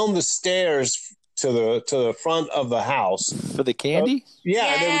went down the stairs to the front of the house for the candy. And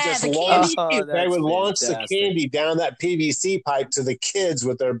they would just launch. They would launch the candy down that PVC pipe to the kids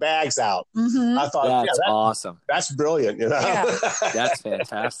with their bags out. Mm-hmm. I thought that's awesome. That's brilliant. Yeah. That's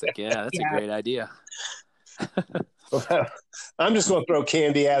fantastic. Yeah, that's a great idea. I'm just going to throw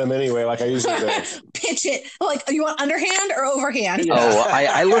candy at them anyway, like I usually do. Pitch it. Like, you want underhand or overhand? Yeah. Oh,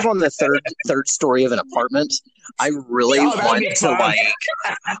 I live on the third story of an apartment. I really want to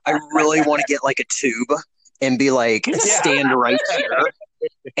get like a tube and be like, stand right here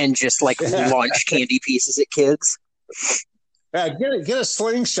and just like launch candy pieces at kids. Get a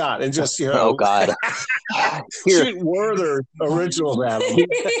slingshot and just, Oh, God. Shoot Werther originals at them.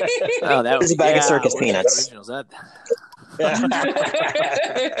 There's a bag of circus peanuts.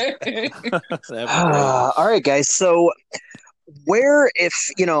 All right, guys. So where, if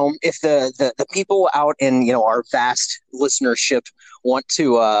the people out in our vast listenership want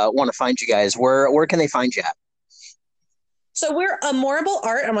to find you guys, where can they find you at? So we're Amourable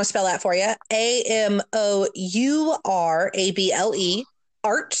Art. I'm going to spell that for you. AMOURABLE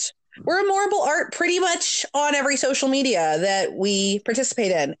Art. We're Amourable Art pretty much on every social media that we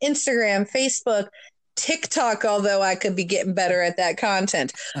participate in. Instagram, Facebook, TikTok, although I could be getting better at that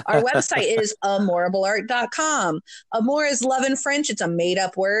content. Our website is amourableart.com. Amour is love in French. It's a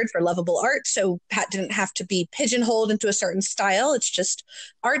made-up word for lovable art, so Pat didn't have to be pigeonholed into a certain style. It's just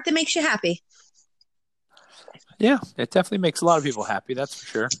art that makes you happy. Yeah, it definitely makes a lot of people happy, that's for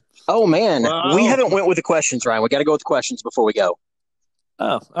sure. Oh, man. We haven't went with the questions, Ryan. We got to go with the questions before we go.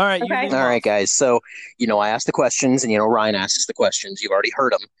 Oh, all right. Okay. All right, guys. So, I asked the questions, and, Ryan asks the questions. You've already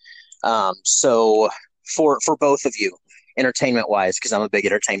heard them. So for both of you, entertainment-wise, because I'm a big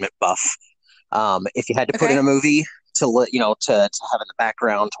entertainment buff, if you had to put in a movie to have in the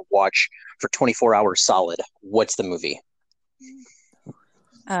background to watch for 24 hours solid, what's the movie?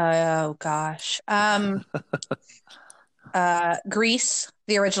 Oh gosh. Grease,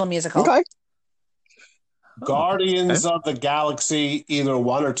 the original musical. Okay. Guardians of the Galaxy, either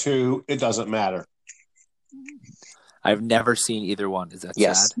 1 or 2, it doesn't matter. I've never seen either one. Is that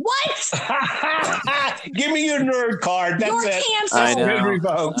sad? What? Give me your nerd card. That's You're it. canceled. I know.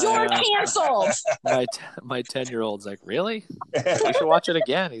 Revoked. You're canceled. My 10-year-old's like, really? You should watch it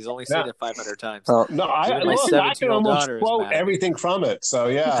again. He's only seen it 500 times. No, I can 17-year-old almost daughter is quote mad. everything from it. So,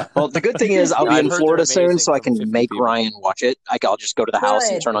 yeah. Well, the good thing is I'll be I've in heard Florida they're soon, amazing so I from can 50 make people. Ryan watch it. I'll just go to the house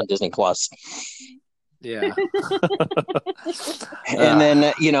and turn on Disney Plus. Yeah. And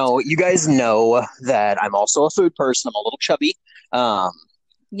then, you guys know that I'm also a food person. I'm a little chubby.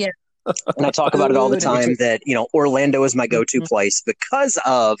 Yeah. And I talk about it all the time that, Orlando is my go-to place because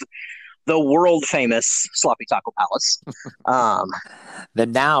of the world famous Sloppy Taco Palace. The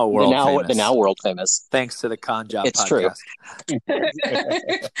now world famous. The now world famous. Thanks to the Con Job It's podcast.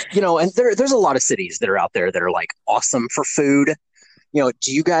 True. And there's a lot of cities that are out there that are like awesome for food. Do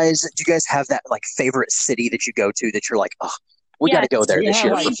you guys have that like favorite city that you go to that you're like, oh, we got to go there this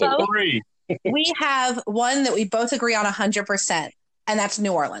year for food? We have one that we both agree on 100%, and that's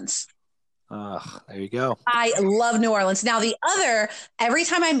New Orleans. There you go. I love New Orleans. Now, the other, every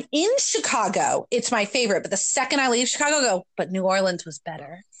time I'm in Chicago, it's my favorite. But the second I leave Chicago, I go, but New Orleans was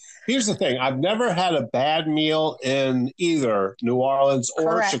better. Here's the thing. I've never had a bad meal in either New Orleans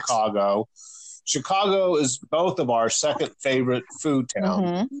or Chicago. Chicago is both of our second favorite food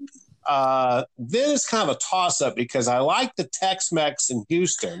town. Mm-hmm. Then it's kind of a toss-up because I like the Tex-Mex in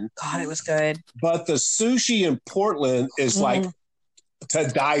Houston. God, it was good. But the sushi in Portland is like to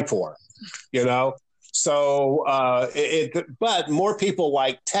die for, So, but more people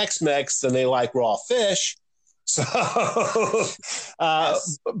like Tex-Mex than they like raw fish. So,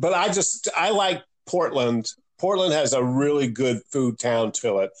 but I like Portland. Portland has a really good food town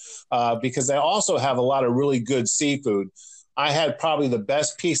to it because they also have a lot of really good seafood. I had probably the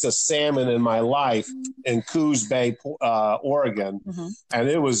best piece of salmon in my life in Coos Bay, Oregon, and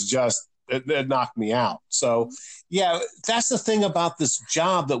it was just, it knocked me out. So, yeah, that's the thing about this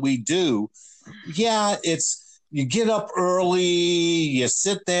job that we do. Yeah, you get up early, you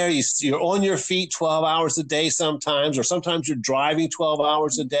sit there, you're on your feet 12 hours a day sometimes, or sometimes you're driving 12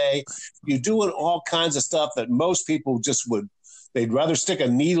 hours a day. You're doing all kinds of stuff that most people they'd rather stick a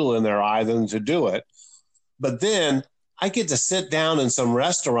needle in their eye than to do it. But then I get to sit down in some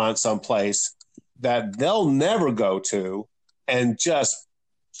restaurant someplace that they'll never go to and just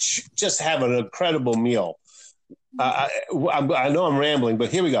have an incredible meal. I know I'm rambling,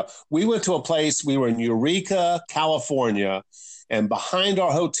 but here we go. We went to a place, we were in Eureka, California, and behind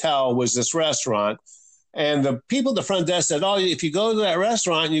our hotel was this restaurant. And the people at the front desk said, oh, if you go to that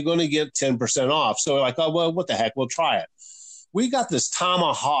restaurant, you're going to get 10% off. So we're like, oh, well, what the heck? We'll try it. We got this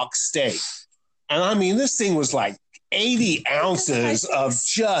tomahawk steak. And I mean, this thing was like 80 ounces of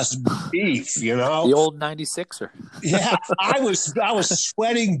just beef, The old 96er. Yeah, I was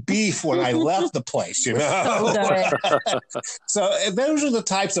sweating beef when I left the place, So those are the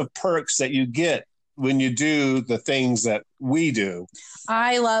types of perks that you get when you do the things that we do.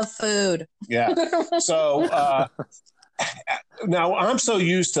 I love food. Yeah. So now I'm so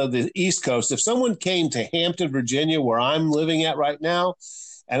used to the East Coast. If someone came to Hampton, Virginia, where I'm living at right now,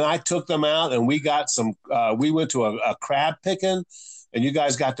 and I took them out and we got we went to a crab picking, and you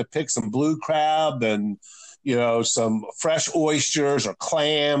guys got to pick some blue crab and, some fresh oysters or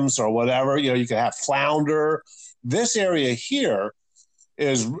clams or whatever. You could have flounder. This area here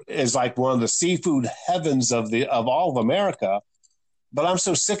is like one of the seafood heavens of all of America. But I'm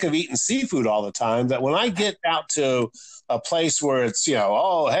so sick of eating seafood all the time that when I get out to a place where it's,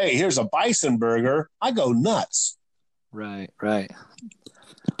 oh, hey, here's a bison burger, I go nuts. Right.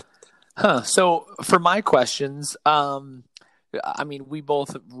 Huh. So for my questions, I mean, we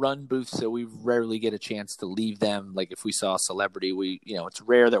both run booths, so we rarely get a chance to leave them. Like if we saw a celebrity, it's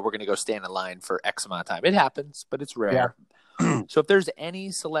rare that we're going to go stand in line for X amount of time. It happens, but it's rare. Yeah. So if there's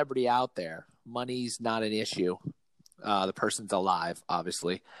any celebrity out there, money's not an issue. The person's alive,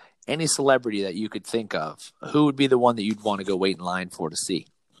 obviously. Any celebrity that you could think of, who would be the one that you'd want to go wait in line for to see?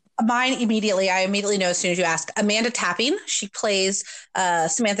 Mine immediately. I immediately know as soon as you ask. Amanda Tapping. She plays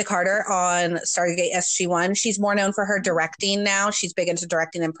Samantha Carter on Stargate SG-1. She's more known for her directing now. She's big into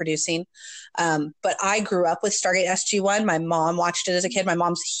directing and producing. But I grew up with Stargate SG-1. My mom watched it as a kid. My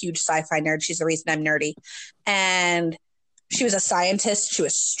mom's a huge sci-fi nerd. She's the reason I'm nerdy. And she was a scientist. She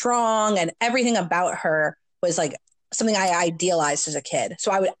was strong, and everything about her was like something I idealized as a kid. So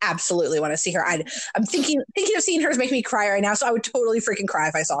I would absolutely want to see her. I'm thinking of seeing her is making me cry right now. So I would totally freaking cry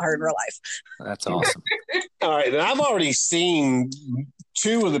if I saw her in real life. That's awesome. All right. And I've already seen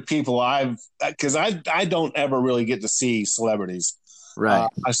two of the people because I don't ever really get to see celebrities. Right.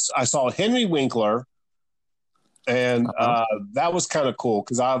 I saw Henry Winkler, and that was kind of cool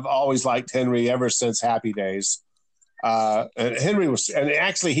because I've always liked Henry ever since Happy Days. And Henry and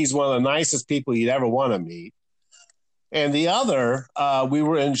actually he's one of the nicest people you'd ever want to meet. And the other, we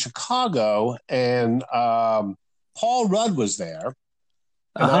were in Chicago, and Paul Rudd was there.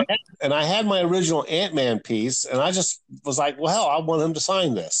 And I had my original Ant-Man piece, and I just was like, well, hell, I want him to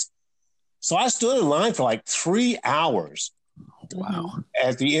sign this. So I stood in line for like 3 hours. Wow.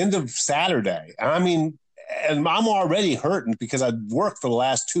 At the end of Saturday. I mean, and I'm already hurting because I'd worked for the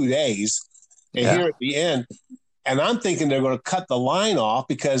last 2 days. And here at the end, and I'm thinking they're going to cut the line off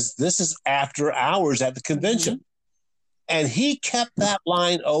because this is after hours at the convention. Mm-hmm. And he kept that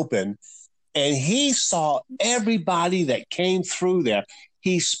line open, and he saw everybody that came through there.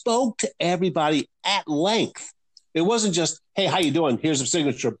 He spoke to everybody at length. It wasn't just, hey, how you doing? Here's a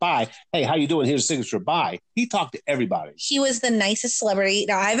signature, bye. Hey, how you doing? Here's a signature, bye. He talked to everybody. He was the nicest celebrity.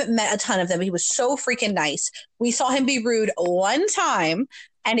 Now, I haven't met a ton of them. He was so freaking nice. We saw him be rude one time,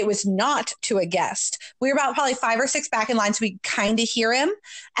 and it was not to a guest. We were about probably 5 or 6 back in line, so we kind of hear him.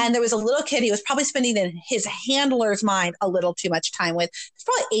 And there was a little kid he was probably spending in his handler's mind a little too much time with. He's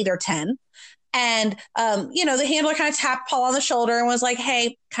probably 8 or 10. And, the handler kind of tapped Paul on the shoulder and was like,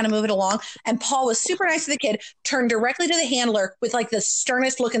 hey, kind of move it along. And Paul was super nice to the kid, turned directly to the handler with like the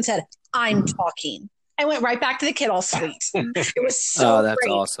sternest look and said, I'm talking. I went right back to the kid all sweet. It was so that's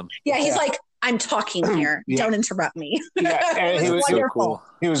great. Awesome. Yeah, he's like, I'm talking here. Don't interrupt me. Yeah, and it was wonderful. So cool.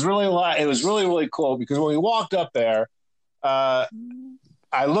 It was really, really cool because when we walked up there, I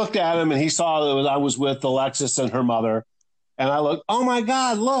looked at him and he saw that I was with Alexis and her mother. And I looked, oh my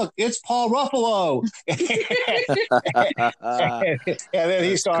God, look, it's Paul Ruffalo. And then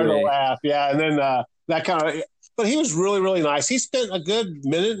he started to laugh. Yeah. And then that kind of, but he was really, really nice. He spent a good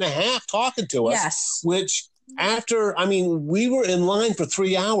minute and a half talking to us. Yes. Which we were in line for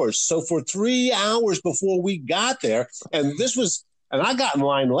 3 hours. So for 3 hours before we got there, and I got in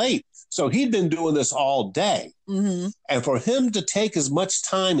line late. So he'd been doing this all day. Mm-hmm. And for him to take as much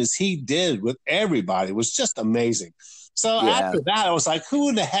time as he did with everybody was just amazing. So after that, I was like, who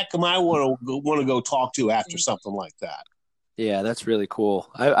in the heck am I want to go talk to after something like that? Yeah, that's really cool.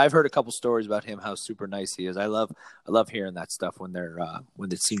 I've heard a couple stories about him, how super nice he is. I love hearing that stuff when they're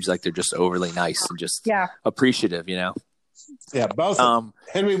when it seems like they're just overly nice and just appreciative, Yeah, both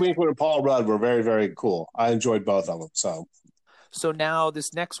Henry Winkler and Paul Rudd were very, very cool. I enjoyed both of them. So now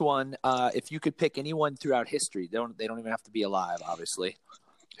this next one, if you could pick anyone throughout history, they don't even have to be alive, obviously.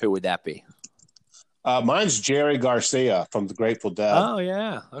 Who would that be? Mine's Jerry Garcia from the Grateful Dead. Oh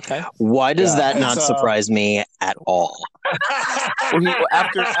yeah, okay. Why does that not surprise me at all? Well,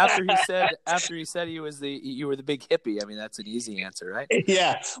 after he said you were the big hippie. I mean, that's an easy answer, right?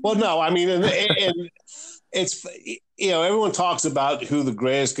 Yeah. Well, no, I mean, and it's everyone talks about who the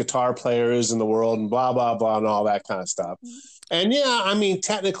greatest guitar player is in the world and blah blah blah and all that kind of stuff. And yeah, I mean,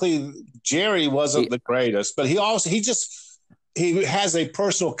 technically Jerry wasn't the greatest, but he has a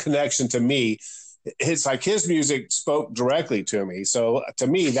personal connection to me. It's like his music spoke directly to me. So to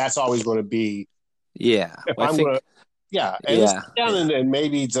me, that's always going to be. Yeah. And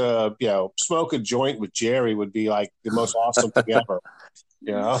maybe to smoke a joint with Jerry would be like the most awesome thing ever.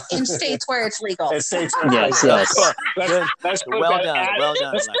 In states where it's legal. Yes. Let's well done,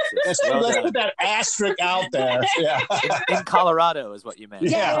 Alexis. Let's put that asterisk out there. Yeah. In Colorado is what you meant.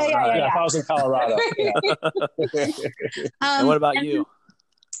 Yeah. I was in Colorado. Yeah. And what about you?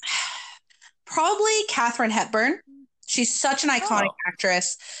 Probably Katharine Hepburn. She's such an iconic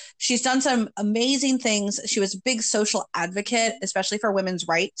actress. She's done some amazing things. She was a big social advocate, especially for women's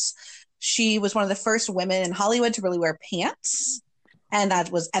rights. She was one of the first women in Hollywood to really wear pants. And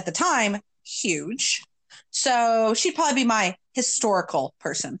that was, at the time, huge. So she'd probably be my historical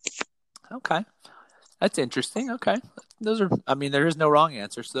person. Okay. That's interesting. Okay. Those are, I mean, there is no wrong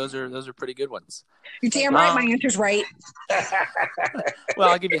answer. So those are pretty good ones. You're damn right. My answer's right. Well,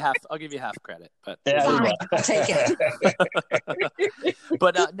 I'll give you half credit, but fine, I'll take it.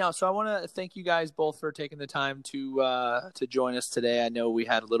 But no, so I want to thank you guys both for taking the time to join us today. I know we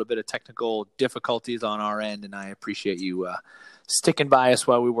had a little bit of technical difficulties on our end, and I appreciate you sticking by us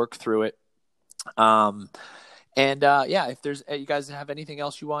while we work through it. If there's you guys have anything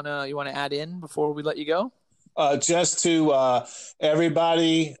else you wanna add in before we let you go? Just to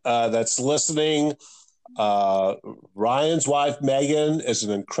everybody that's listening, Ryan's wife Megan is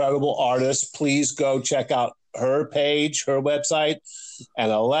an incredible artist. Please go check out her page, her website.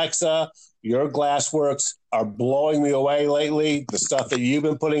 And Alexa, your glassworks are blowing me away lately. The stuff that you've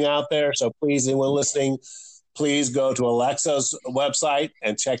been putting out there. So please, anyone listening, please go to Alexa's website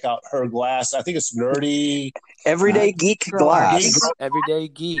and check out her glass. I think it's Nerdy Everyday Geek Glass. Everyday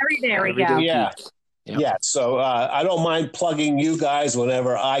Geek. There we go. Yeah. Yep. Yeah. So I don't mind plugging you guys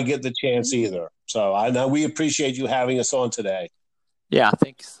whenever I get the chance either. So I know we appreciate you having us on today. Yeah.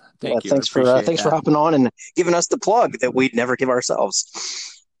 Thanks. Thank you. Thanks for hopping on and giving us the plug that we'd never give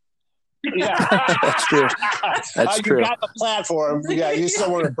ourselves. Yeah, that's true. That's true. You got the platform. Yeah, you just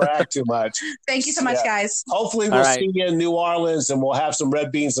don't want to brag too much. Thank you so much, guys. Hopefully, we'll see you in New Orleans and we'll have some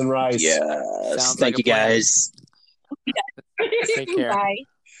red beans and rice. Yes. Thank you, guys. Take care. Bye.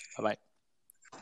 Bye-bye.